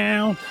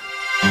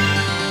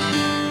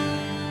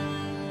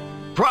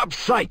 Prop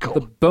cycle.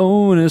 The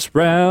bonus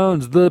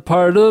round's the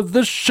part of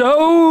the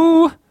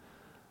show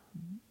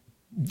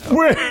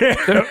where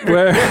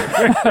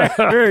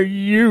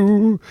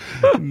you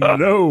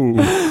know.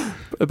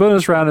 The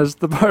bonus round is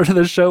the part of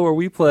the show where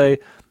we play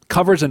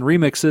covers and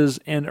remixes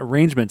and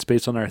arrangements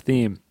based on our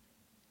theme.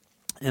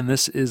 And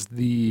this is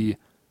the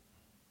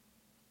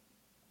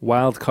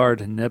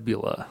Wildcard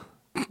Nebula.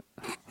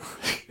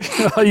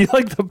 You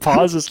like the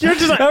pauses. You're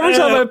just like, every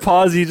time I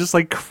pause, you just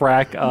like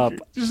crack up.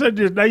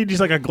 Now you just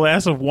like a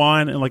glass of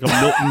wine and like a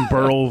Milton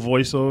Berle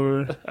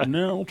voiceover.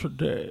 Now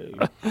today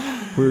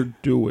we're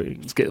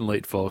doing. It's getting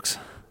late, folks.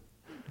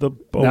 The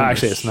bonus. No,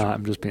 actually, it's not.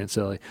 I'm just being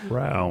silly.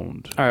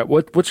 Round. All right,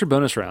 what's your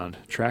bonus round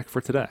track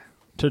for today?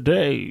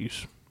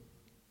 Today's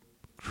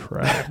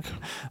track.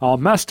 Our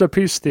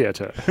Masterpiece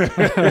Theater.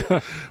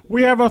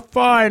 We have a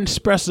fine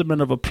specimen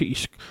of a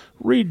piece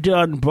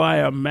redone by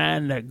a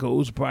man that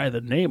goes by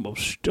the name of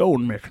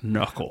Stone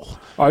McKnuckle.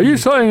 Are you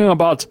saying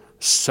about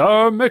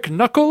Sir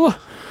McKnuckle?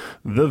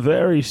 The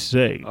very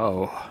same.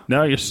 Oh.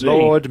 Now you see.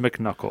 Lord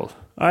McKnuckle.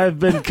 I've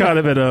been kind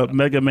of in a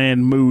Mega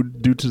Man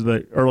mood due to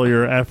the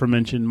earlier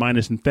aforementioned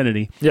Minus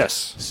Infinity.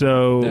 Yes.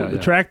 So the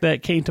track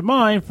that came to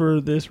mind for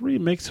this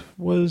remix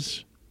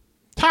was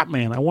Top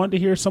Man. I wanted to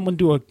hear someone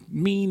do a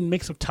mean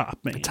mix of Top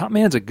Man. Top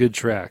Man's a good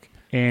track.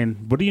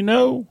 And what do you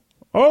know?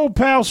 Oh,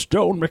 pal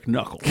Stone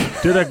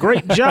McKnuckle did a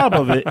great job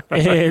of it.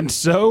 And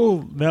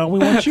so now we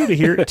want you to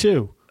hear it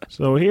too.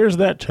 So here's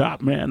that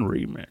Top Man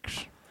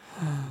remix.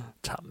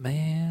 Top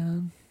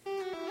Man.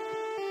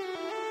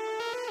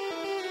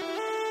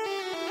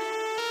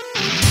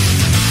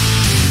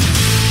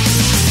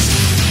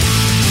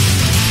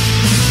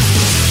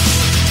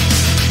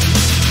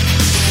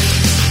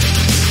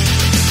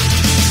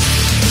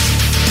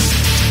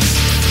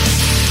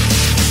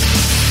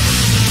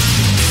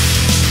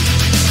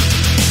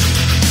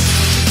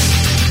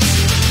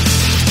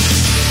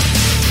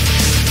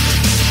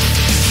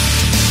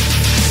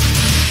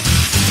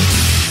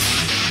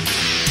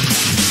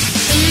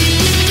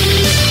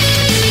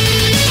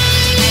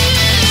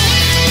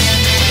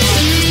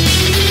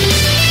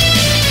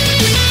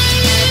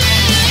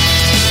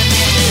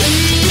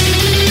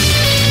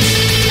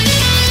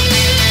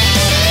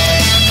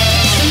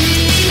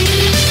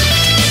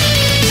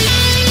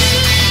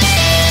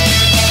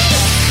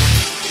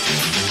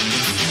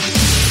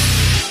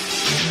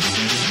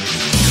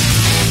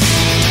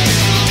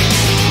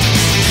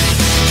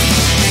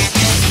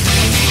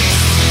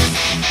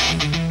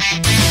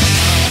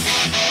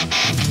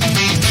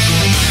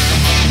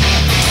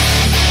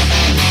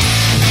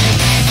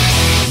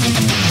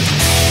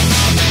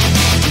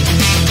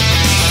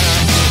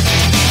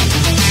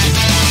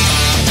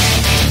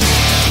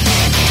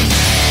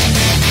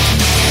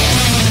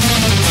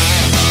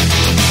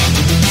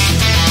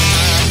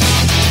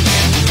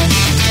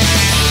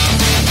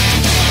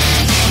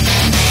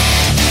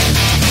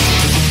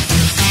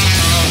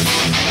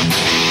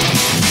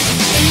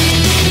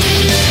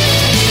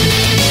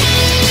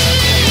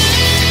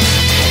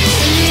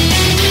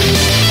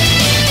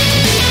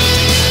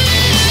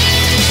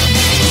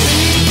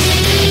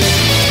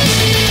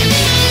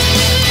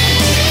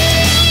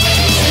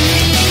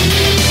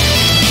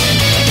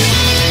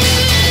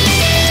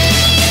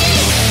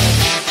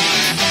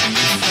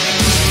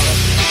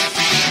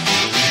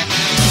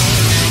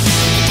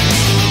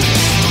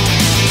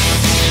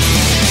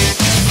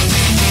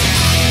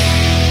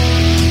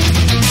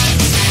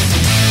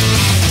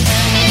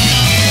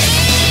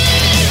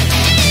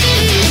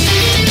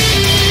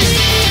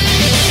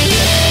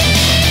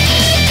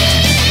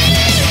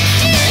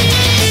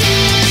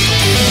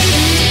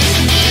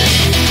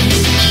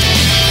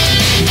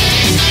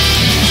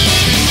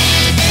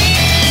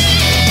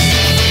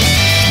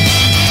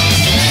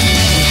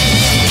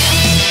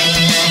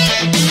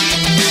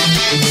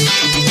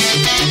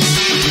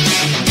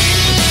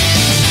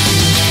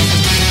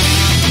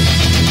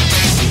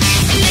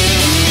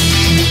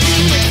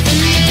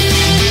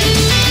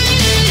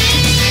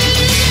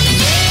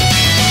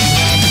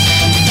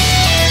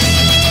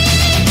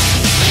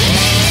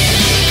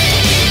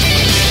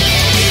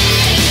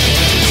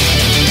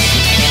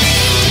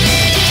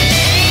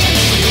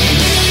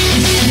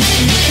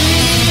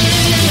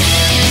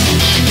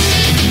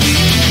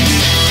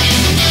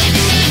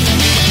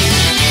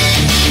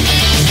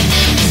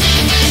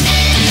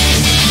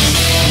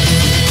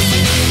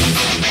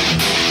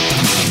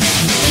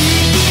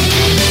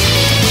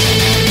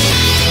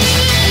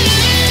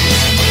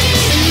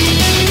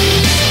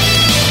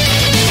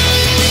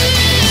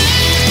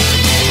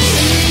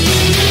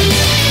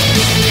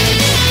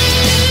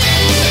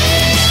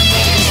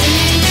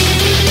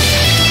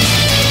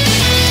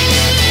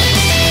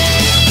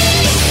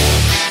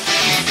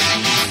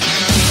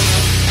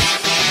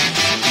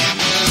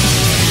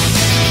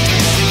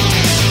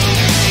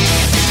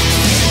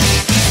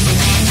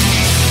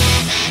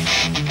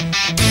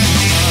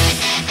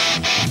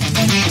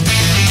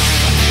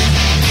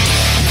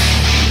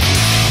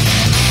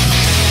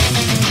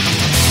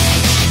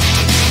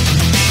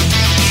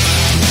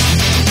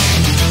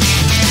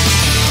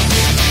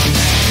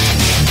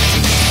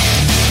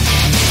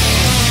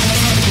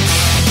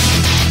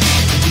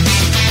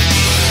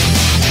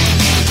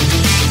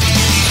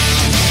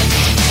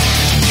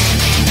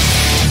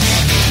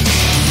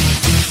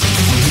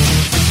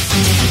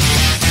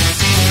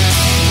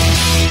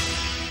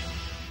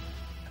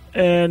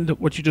 And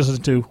what you just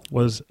listened to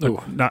was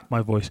not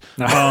my voice.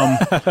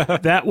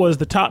 That was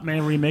the Top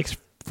Man remix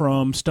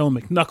from Stone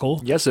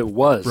McKnuckle. Yes, it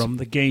was. From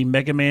the game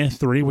Mega Man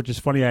 3, which is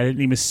funny. I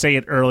didn't even say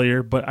it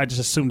earlier, but I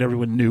just assumed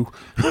everyone knew.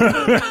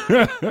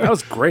 That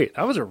was great.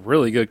 That was a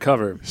really good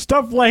cover.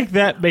 Stuff like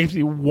that makes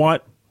me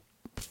want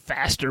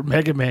faster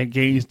Mega Man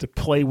games to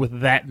play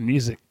with that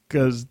music,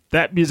 because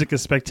that music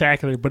is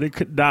spectacular, but it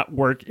could not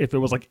work if it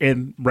was like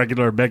in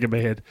regular Mega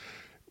Man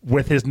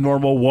with his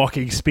normal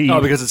walking speed. Oh,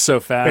 because it's so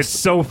fast. It's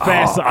so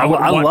fast. I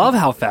love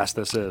how fast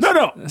this is.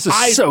 No. This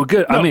is so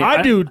good. No,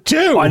 I do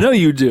too. I know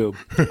you do.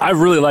 I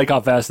really like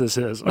how fast this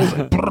is.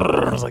 I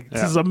was like,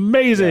 this is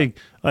amazing.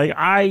 Yeah. Like,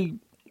 I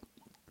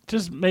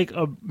just make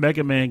a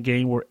Mega Man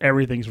game where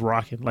everything's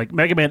rocking. Like,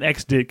 Mega Man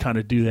X did kind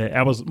of do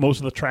that. Most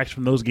of the tracks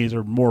from those games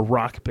are more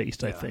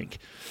rock-based, I think.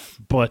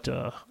 But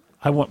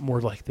I want more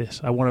like this.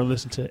 I want to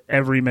listen to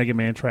every Mega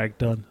Man track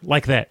done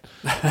like that.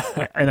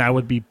 And I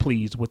would be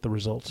pleased with the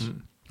results.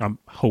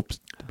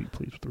 Hopes to be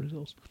pleased with the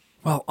results.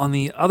 Well, on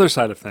the other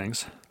side of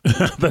things,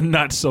 the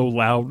not so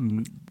loud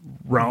and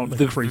round,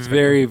 the and crazy,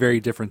 very, very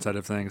different side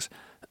of things,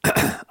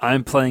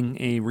 I'm playing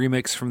a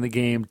remix from the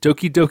game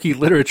Doki Doki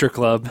Literature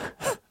Club.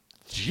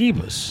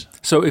 Jeebus!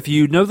 So if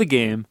you know the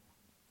game,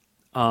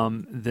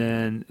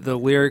 then the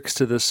lyrics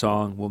to this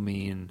song will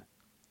mean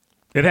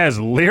it has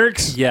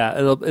lyrics. Yeah,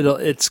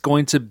 it's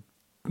going to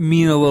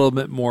mean a little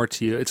bit more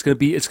to you. It's going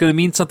to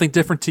mean something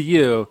different to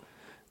you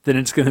than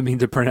it's going to mean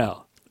to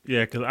Pernell.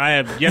 Yeah, because I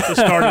have yet to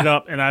start it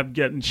up, and I'm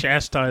getting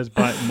chastised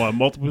by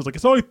multiple people. Like,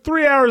 it's only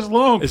 3 hours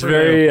long. It's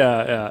very,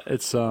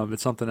 it's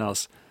something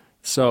else.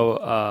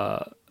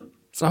 So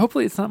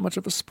hopefully it's not much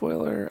of a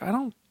spoiler. I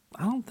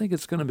don't think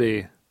it's going to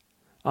be.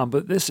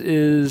 But this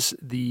is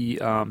the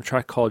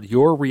track called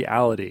 "Your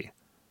Reality."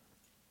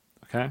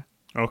 Okay.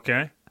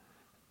 Okay.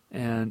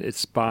 And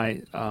it's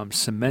by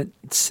Cement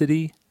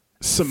City.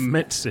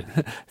 Cement City,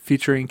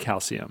 featuring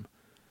Calcium.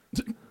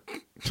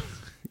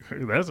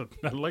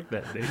 I like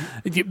that, Dave.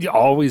 You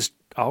always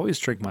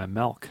drink my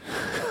milk.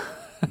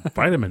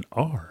 Vitamin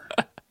R.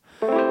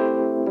 Every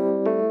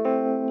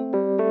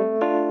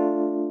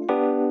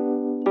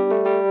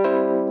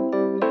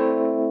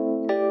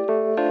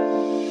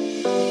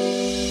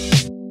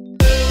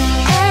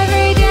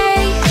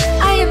day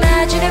I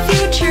imagine a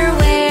future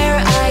where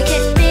I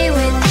can be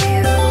with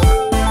you.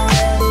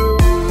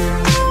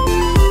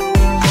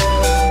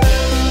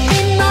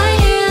 In my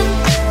hand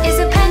is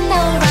a pen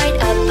that'll write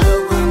a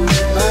poem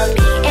of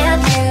me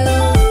and you.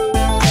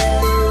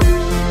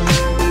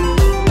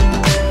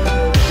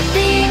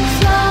 The ink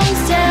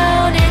flows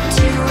down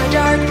into a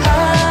dark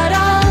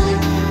puddle.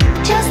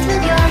 Just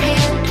move your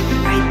hand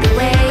right the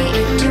way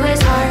into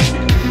his heart.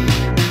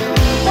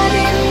 But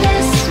in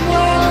this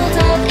world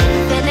of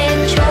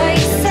infinite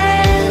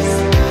choices,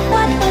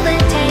 what will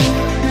it take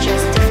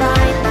just to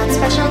find that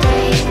special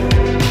day?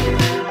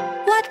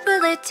 What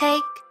will it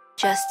take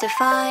just to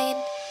find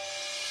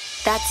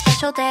that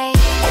special day?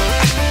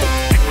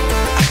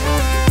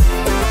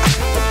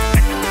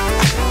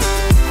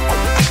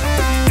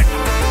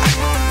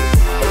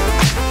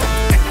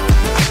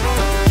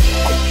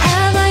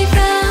 Have I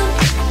found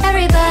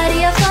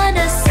everybody a fun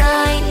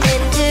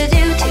assignment to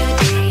do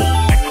today?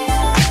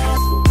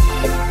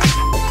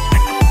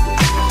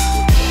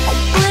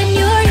 When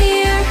you're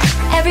here,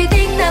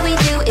 everything that we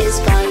do is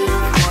fun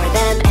for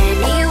them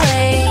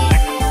anyway.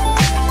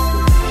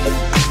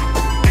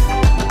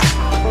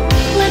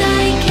 When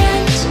I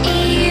can't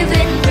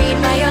even read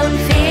my own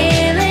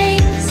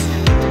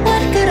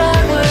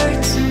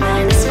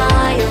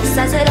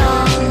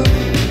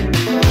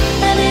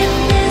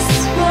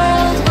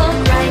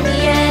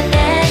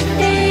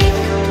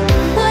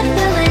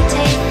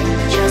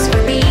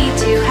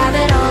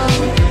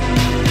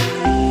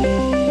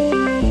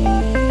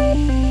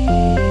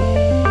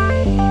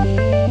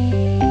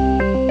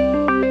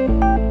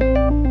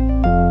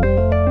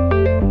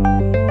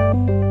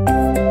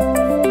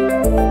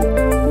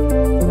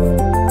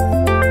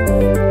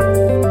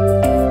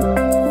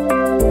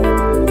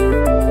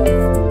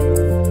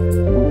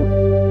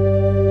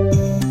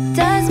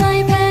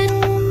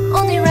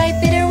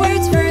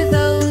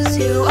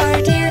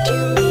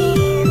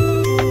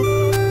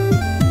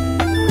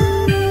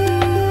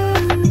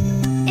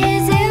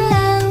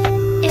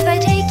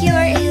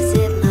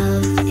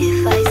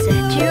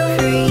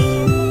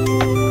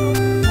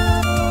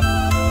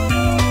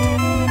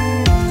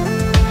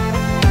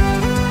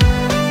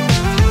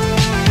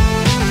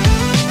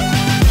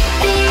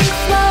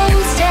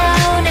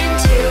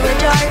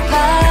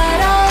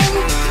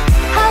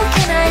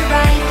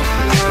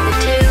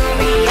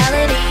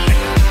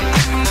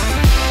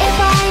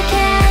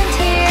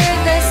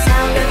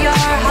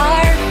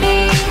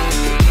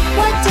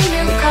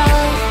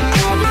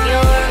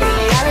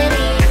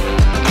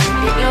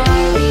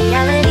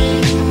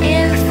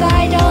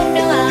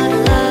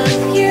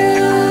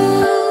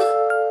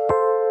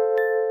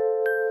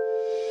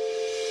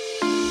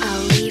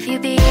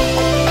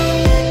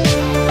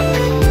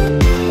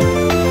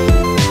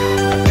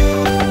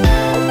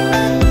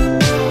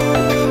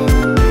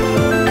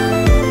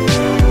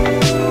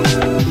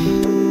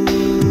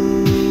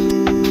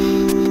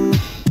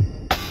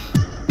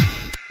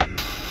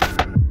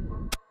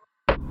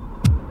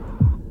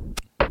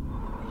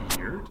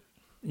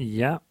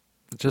Yeah,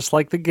 just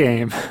like the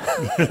game.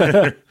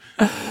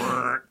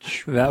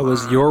 That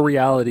was Your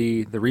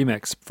Reality, the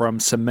remix from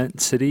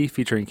Cement City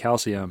featuring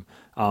Calcium.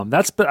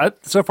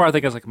 So far I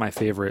think it's like my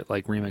favorite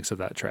like remix of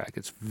that track.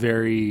 It's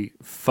very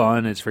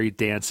fun. It's very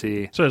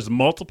dancey. So there's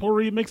multiple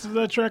remixes of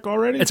that track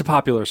already? It's a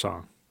popular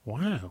song.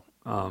 Wow.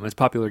 It's a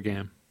popular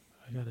game.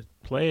 I got to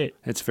play it.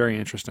 It's very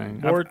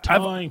interesting. More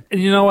time.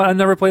 And you know what? I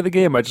never played the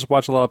game. I just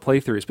watch a lot of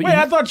playthroughs. But Wait,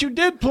 I thought you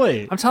did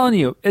play it. I'm telling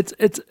you,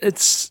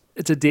 it's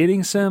a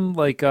dating sim,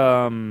 like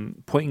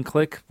point and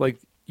click. Like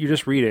you're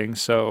just reading.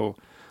 So,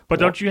 but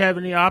don't you have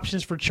any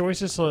options for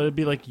choices? So it'd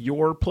be like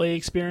your play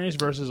experience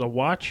versus a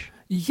watch.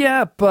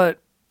 Yeah, but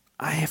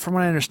from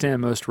what I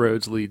understand, most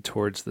roads lead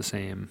towards the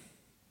same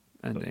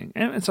ending,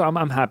 and so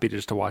I'm happy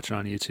just to watch it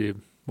on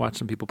YouTube, watch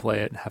some people play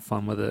it, and have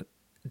fun with it.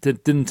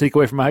 Didn't take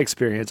away from my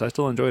experience. I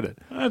still enjoyed it.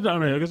 I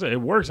mean, like I said, it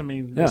works. I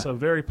mean, It's a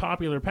very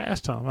popular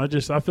pastime.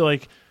 I feel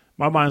like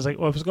my mind's like,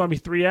 well, if it's going to be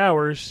 3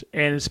 hours,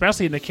 and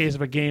especially in the case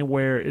of a game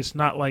where it's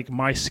not like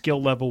my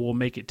skill level will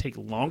make it take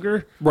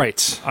longer,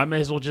 right? I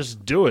may as well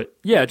just do it.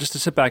 Yeah, just to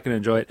sit back and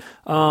enjoy it.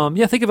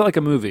 Think of it like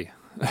a movie.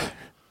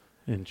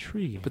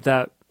 Intriguing. But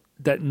that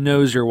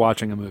knows you're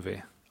watching a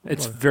movie.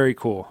 It's very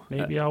cool.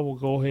 Maybe I will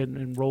go ahead and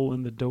enroll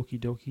in the Doki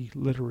Doki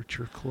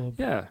Literature Club.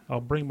 Yeah.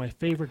 I'll bring my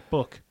favorite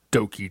book.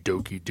 Doki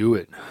Doki, do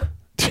it.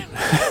 Don't you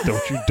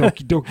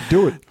Doki Doki,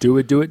 do it.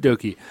 Do it,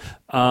 Doki.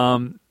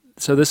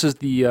 So this is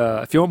the,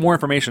 if you want more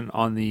information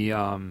on the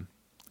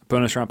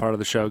bonus round part of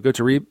the show, go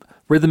to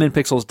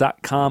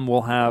rhythmandpixels.com.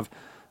 We'll have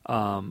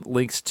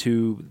links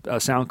to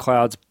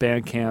SoundCloud's,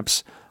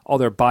 Bandcamp's, all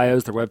their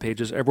bios, their web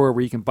pages, everywhere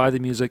where you can buy the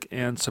music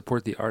and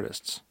support the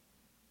artists.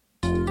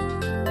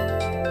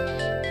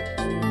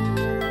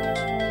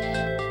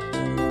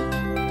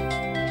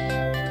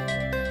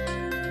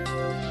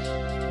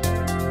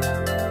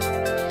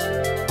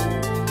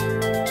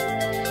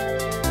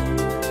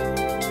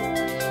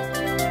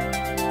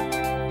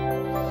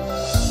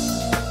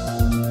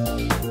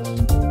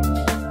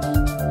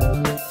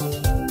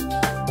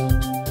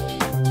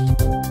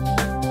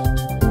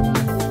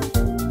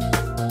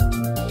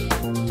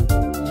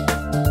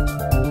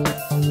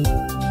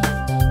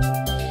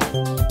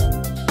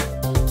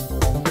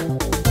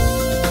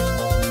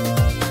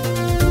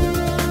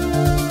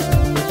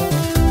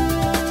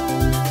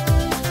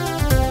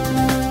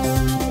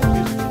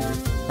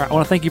 I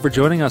want to thank you for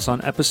joining us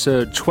on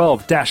episode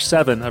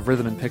 12-7 of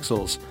Rhythm and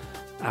Pixels,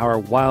 our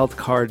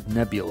Wildcard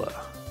Nebula.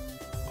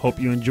 Hope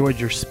you enjoyed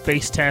your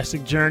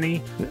space-tastic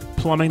journey,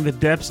 plumbing the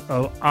depths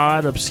of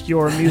odd,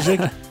 obscure music,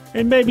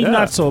 and maybe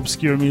not so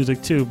obscure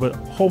music too, but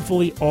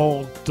hopefully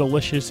all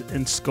delicious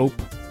in scope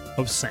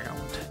of sound.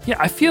 Yeah,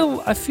 I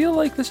feel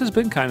like this has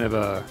been kind of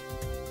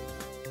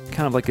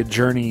like a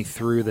journey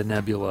through the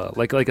nebula,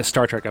 like a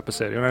Star Trek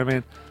episode. You know what I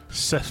mean?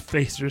 Set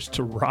phasers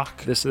to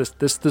rock. This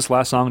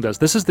last song does.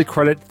 This is the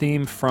credit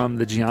theme from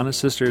the Gianna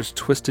Sisters'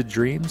 "Twisted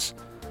Dreams."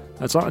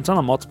 It's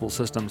on multiple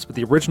systems, but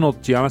the original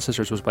Gianna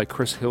Sisters was by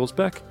Chris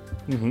Hillsbeck,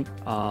 and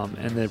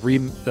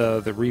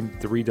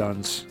the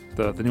reduns,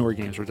 the newer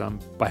games were done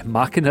by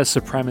Machina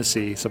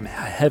Supremacy, some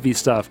heavy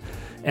stuff,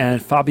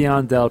 and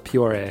Fabian Del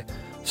Piore.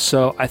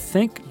 So I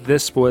think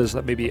this was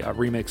maybe a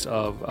remix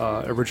of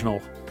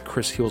original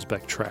Chris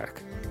Hillsbeck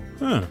track.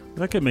 Huh,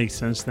 that could make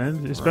sense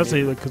then,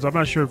 especially because I'm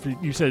not sure if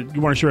you said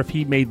you weren't sure if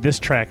he made this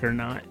track or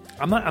not.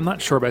 I'm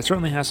not sure, but it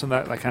certainly has some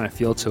of that kind of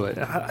feel to it.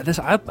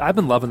 I've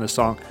been loving this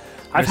song.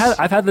 I've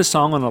had this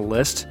song on a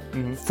list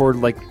for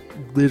like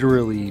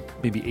literally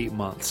maybe 8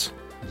 months.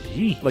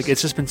 Jeez. Like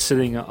it's just been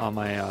sitting on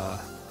my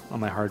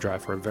hard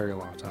drive for a very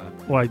long time.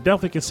 Well, I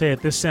definitely could say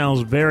that this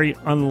sounds very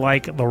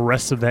unlike the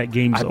rest of that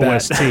game's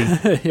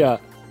OST. Yeah,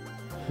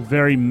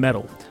 very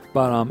metal.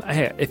 But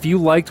hey, if you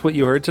liked what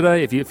you heard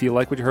today, if you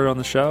like what you heard on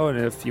the show, and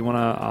if you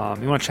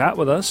wanna chat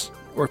with us,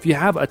 or if you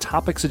have a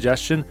topic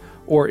suggestion,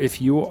 or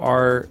if you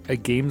are a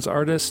games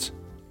artist,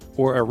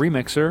 or a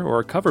remixer, or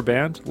a cover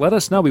band, let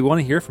us know. We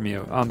want to hear from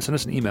you. Send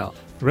us an email.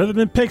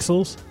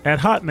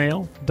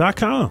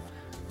 rhythmandpixels@hotmail.com.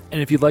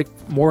 And if you'd like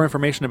more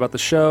information about the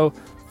show,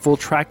 full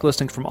track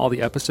listing from all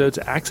the episodes,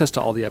 access to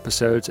all the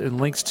episodes,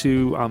 and links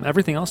to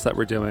everything else that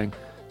we're doing,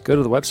 go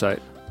to the website.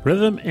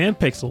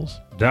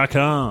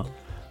 rhythmandpixels.com.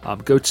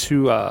 Go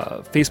to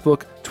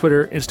Facebook,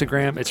 Twitter,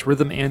 Instagram. It's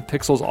Rhythm and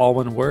Pixels, all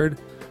one word.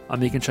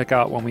 You can check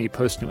out when we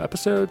post new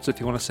episodes. If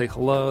you want to say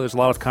hello, there's a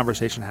lot of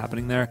conversation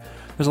happening there.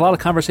 There's a lot of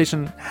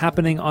conversation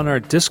happening on our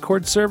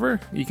Discord server.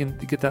 You can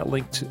get that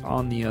linked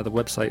on the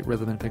website,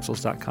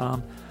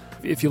 rhythmandpixels.com.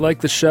 If you like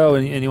the show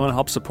and you want to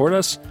help support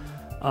us,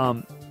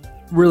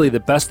 really the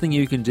best thing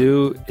you can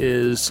do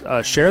is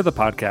share the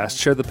podcast,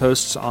 share the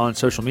posts on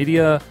social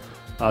media,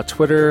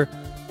 Twitter,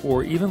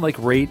 or even like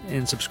rate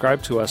and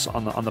subscribe to us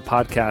on the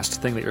podcast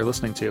thing that you're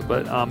listening to.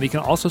 But you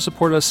can also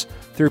support us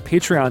through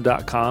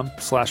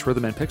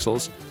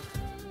patreon.com/rhythmandpixels.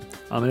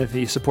 And if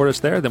you support us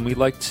there, then we'd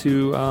like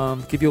to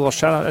give you a little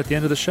shout out at the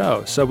end of the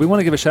show. So we want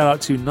to give a shout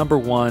out to number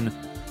one,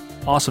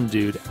 awesome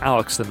dude,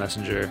 Alex the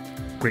Messenger.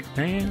 Great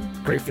fan.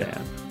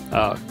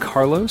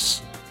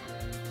 Carlos,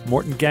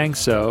 Morton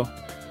Gangso,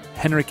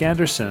 Henrik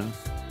Anderson,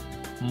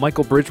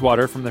 Michael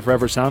Bridgewater from the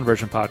Forever Sound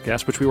Version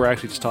podcast, which we were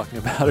actually just talking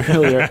about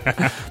earlier.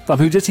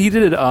 He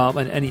did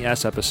an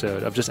NES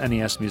episode of just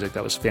NES music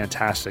that was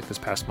fantastic this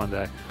past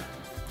Monday.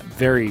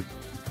 Very,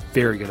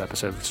 very good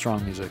episode with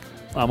strong music.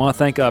 I want to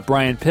thank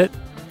Brian Pitt,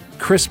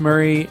 Chris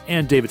Murray,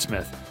 and David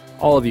Smith.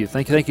 All of you.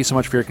 Thank you so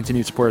much for your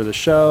continued support of the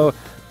show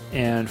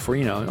and for,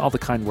 all the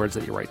kind words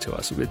that you write to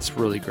us. It's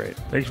really great.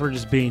 Thanks for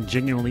just being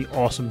genuinely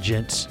awesome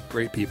gents.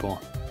 Great people.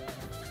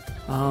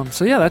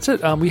 So yeah, that's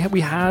it.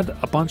 We had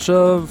a bunch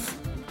of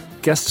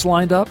guests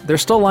lined up. They're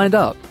still lined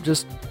up,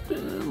 just a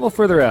little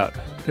further out.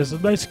 There's a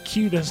nice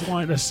queue that's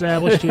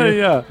established here.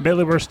 Yeah.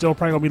 Maybe we're still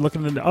probably going to be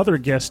looking into other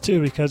guests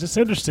too, because it's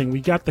interesting. We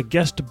got the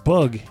guest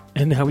bug,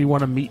 and now we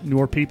want to meet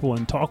more people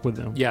and talk with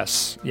them.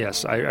 Yes.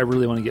 I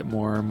really want to get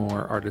more and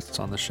more artists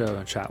on the show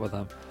and chat with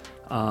them.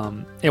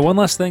 And one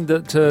last thing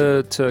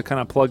to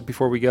kind of plug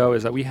before we go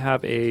is that we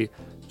have a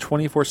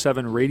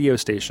 24/7 radio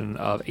station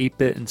of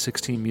 8-bit and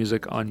 16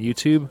 music on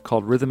YouTube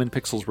called Rhythm and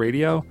Pixels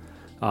Radio.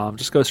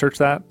 Just go search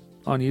that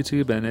on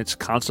YouTube, and it's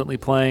constantly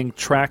playing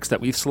tracks that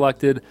we've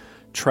selected,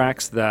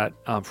 tracks that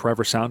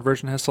Forever Sound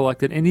Version has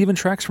selected, and even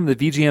tracks from the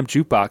VGM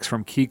Jukebox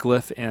from Key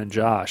Glyph and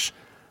Josh.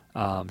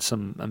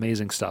 Some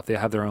amazing stuff. They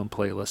have their own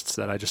playlists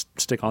that I just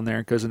stick on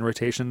there. It goes in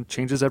rotation,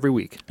 changes every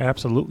week.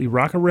 Absolutely.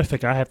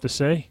 Rockerific, I have to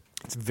say.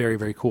 It's very,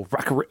 very cool.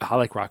 I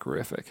like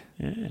Rockerific.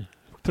 Yeah.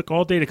 Took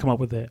all day to come up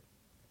with that.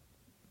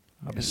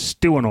 I was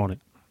stewing on it.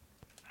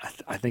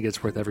 I think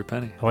it's worth every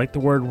penny. I like the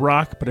word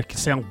rock, but it can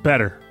sound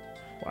better.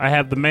 I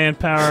have the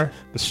manpower,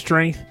 the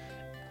strength,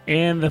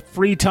 and the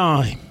free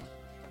time.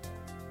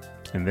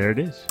 And there it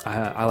is.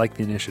 I like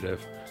the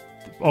initiative.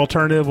 The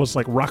alternative was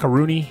like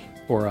Rockaroony.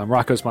 Or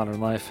Rocco's Modern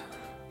Life.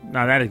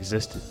 No, that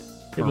existed.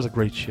 It was a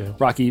great show.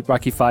 Rocky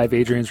 5,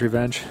 Adrian's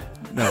Revenge.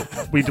 No,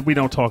 we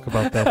don't talk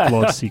about that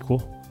flawed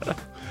sequel.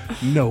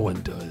 No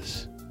one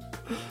does.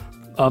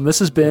 This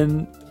has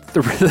been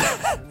the Rhythm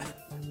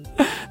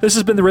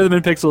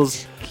and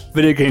Pixels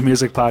video game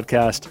music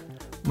podcast.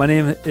 My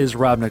name is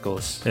Rob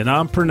Nichols. And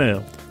I'm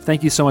Pernell.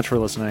 Thank you so much for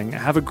listening.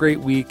 Have a great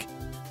week.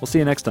 We'll see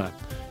you next time.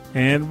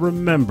 And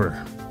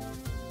remember,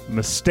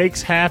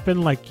 mistakes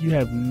happen like you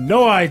have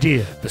no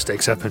idea.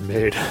 Mistakes have been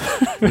made.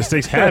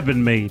 Mistakes have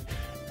been made.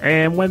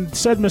 And when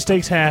said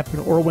mistakes happen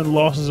or when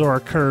losses are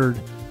incurred,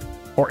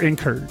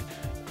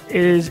 it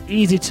is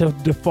easy to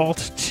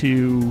default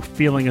to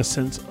feeling a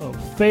sense of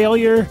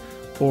failure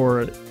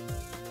or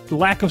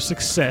lack of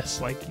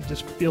success, like you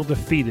just feel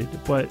defeated.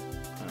 But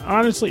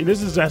honestly,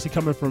 this is actually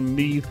coming from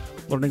me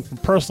learning from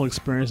personal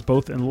experience,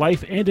 both in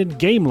life and in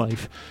game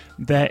life,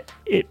 that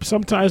it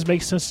sometimes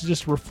makes sense to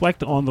just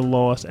reflect on the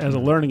loss as a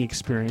learning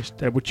experience,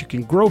 that which you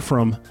can grow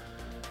from,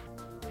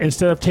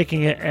 instead of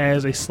taking it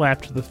as a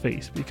slap to the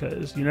face,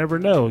 because you never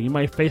know. You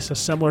might face a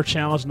similar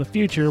challenge in the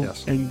future,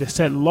 yes. And the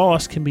said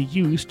loss can be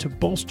used to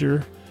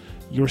bolster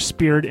your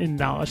spirit and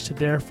knowledge to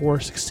therefore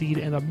succeed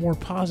in a more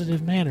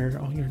positive manner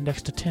on your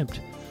next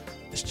attempt.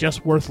 It's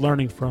just worth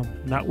learning from,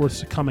 not worth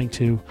succumbing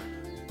to.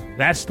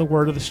 That's the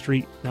word of the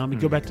street. Now let me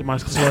go back to my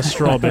Celeste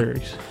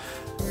strawberries.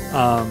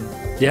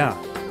 Yeah. I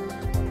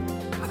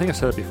think I've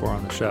said it before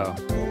on the show,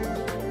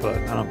 but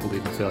I don't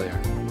believe in failure.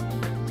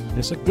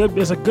 It's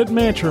a good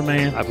mantra,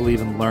 man. I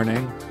believe in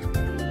learning,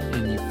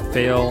 and you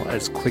fail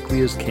as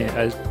quickly as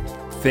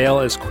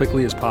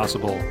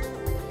possible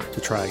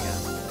to try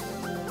again.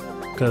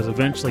 Because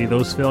eventually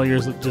those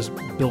failures just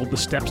build the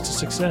steps to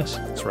success.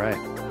 That's right.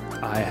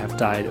 I have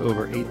died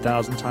over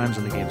 8,000 times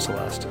in the game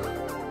Celeste.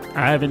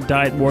 I haven't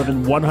died more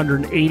than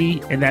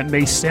 180, and that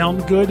may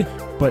sound good,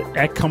 but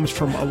that comes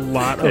from a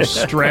lot of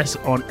stress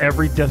on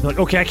every death. Like,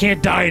 okay, I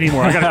can't die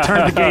anymore. I got to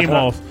turn the game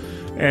off.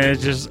 And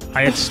it's just,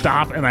 I had to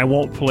stop and I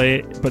won't play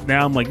it. But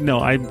now I'm like,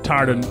 no, I'm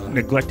tired of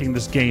neglecting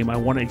this game. I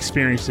want to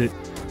experience it.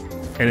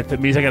 And if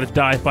it means I got to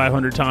die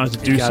 500 times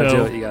to do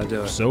so, you gotta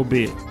do it. So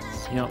be it.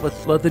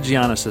 Let the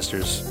Gianna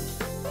sisters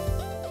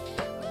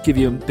give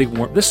you a big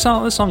warm. This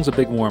song's a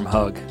big warm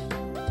hug.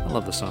 I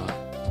love the song.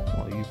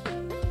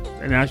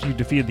 And as you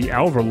defeated the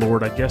Alva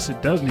Lord, I guess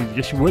it does need. I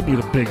guess you would need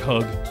a big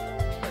hug.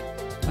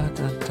 I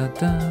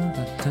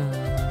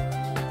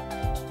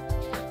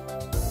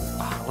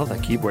love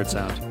that keyboard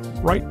sound.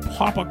 Right,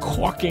 Papa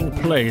corking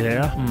play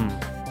there.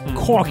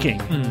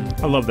 Corking.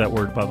 I love that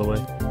word, by the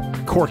way.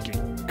 Corking.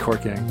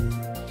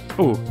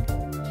 Ooh.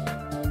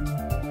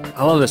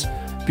 I love this.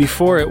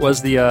 Before it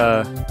was the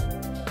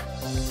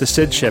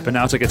Sid chip, and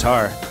now it's a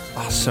guitar.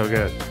 Oh, so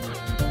good.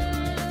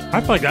 I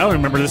feel like I don't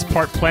remember this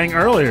part playing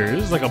earlier.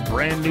 This is like a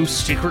brand new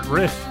secret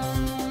riff.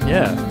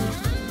 Yeah.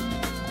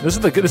 This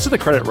is the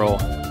credit roll.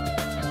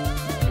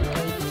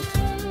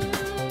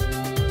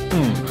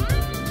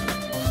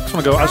 I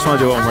just want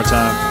to do it one more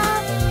time.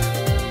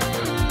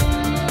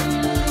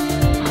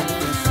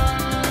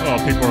 Oh,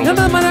 people are. Yeah,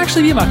 that might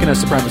actually be Machina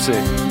Supremacy.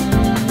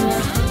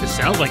 It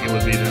sounds like it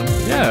would be them.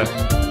 Yeah.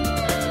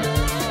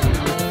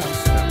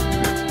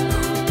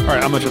 All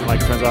right, I'm gonna turn the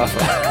microphones off.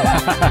 I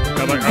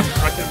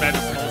can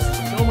imagine.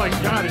 Oh my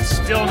God, it's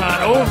still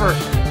not over.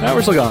 No,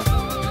 we're still going.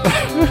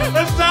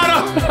 It's not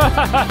over.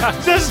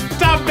 Just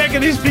stop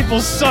making these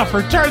people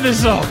suffer. Turn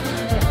this off.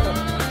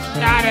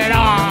 Shut it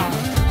off.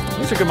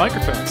 These are good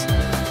microphones.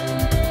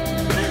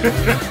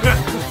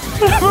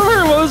 Remember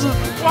what was it?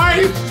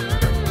 Why?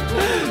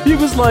 He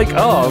was like,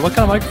 "Oh, what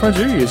kind of microphones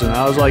are you using?"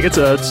 I was like, "It's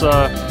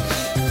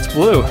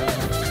blue.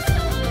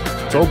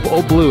 It's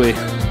old bluey."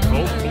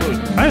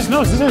 I just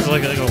noticed this has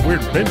like a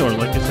weird bend on it,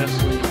 like this has.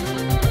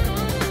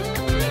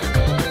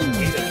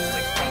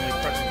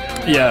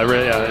 Yeah,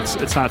 really. Yeah,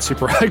 it's not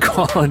super high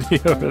quality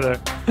over there,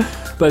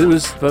 but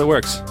it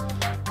works.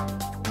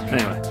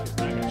 Anyway,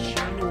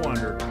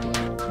 Wonder.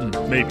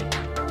 Maybe.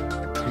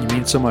 you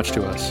mean so much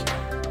to us,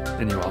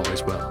 and you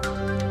always will.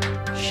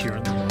 Sheer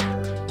in the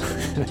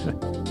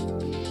water.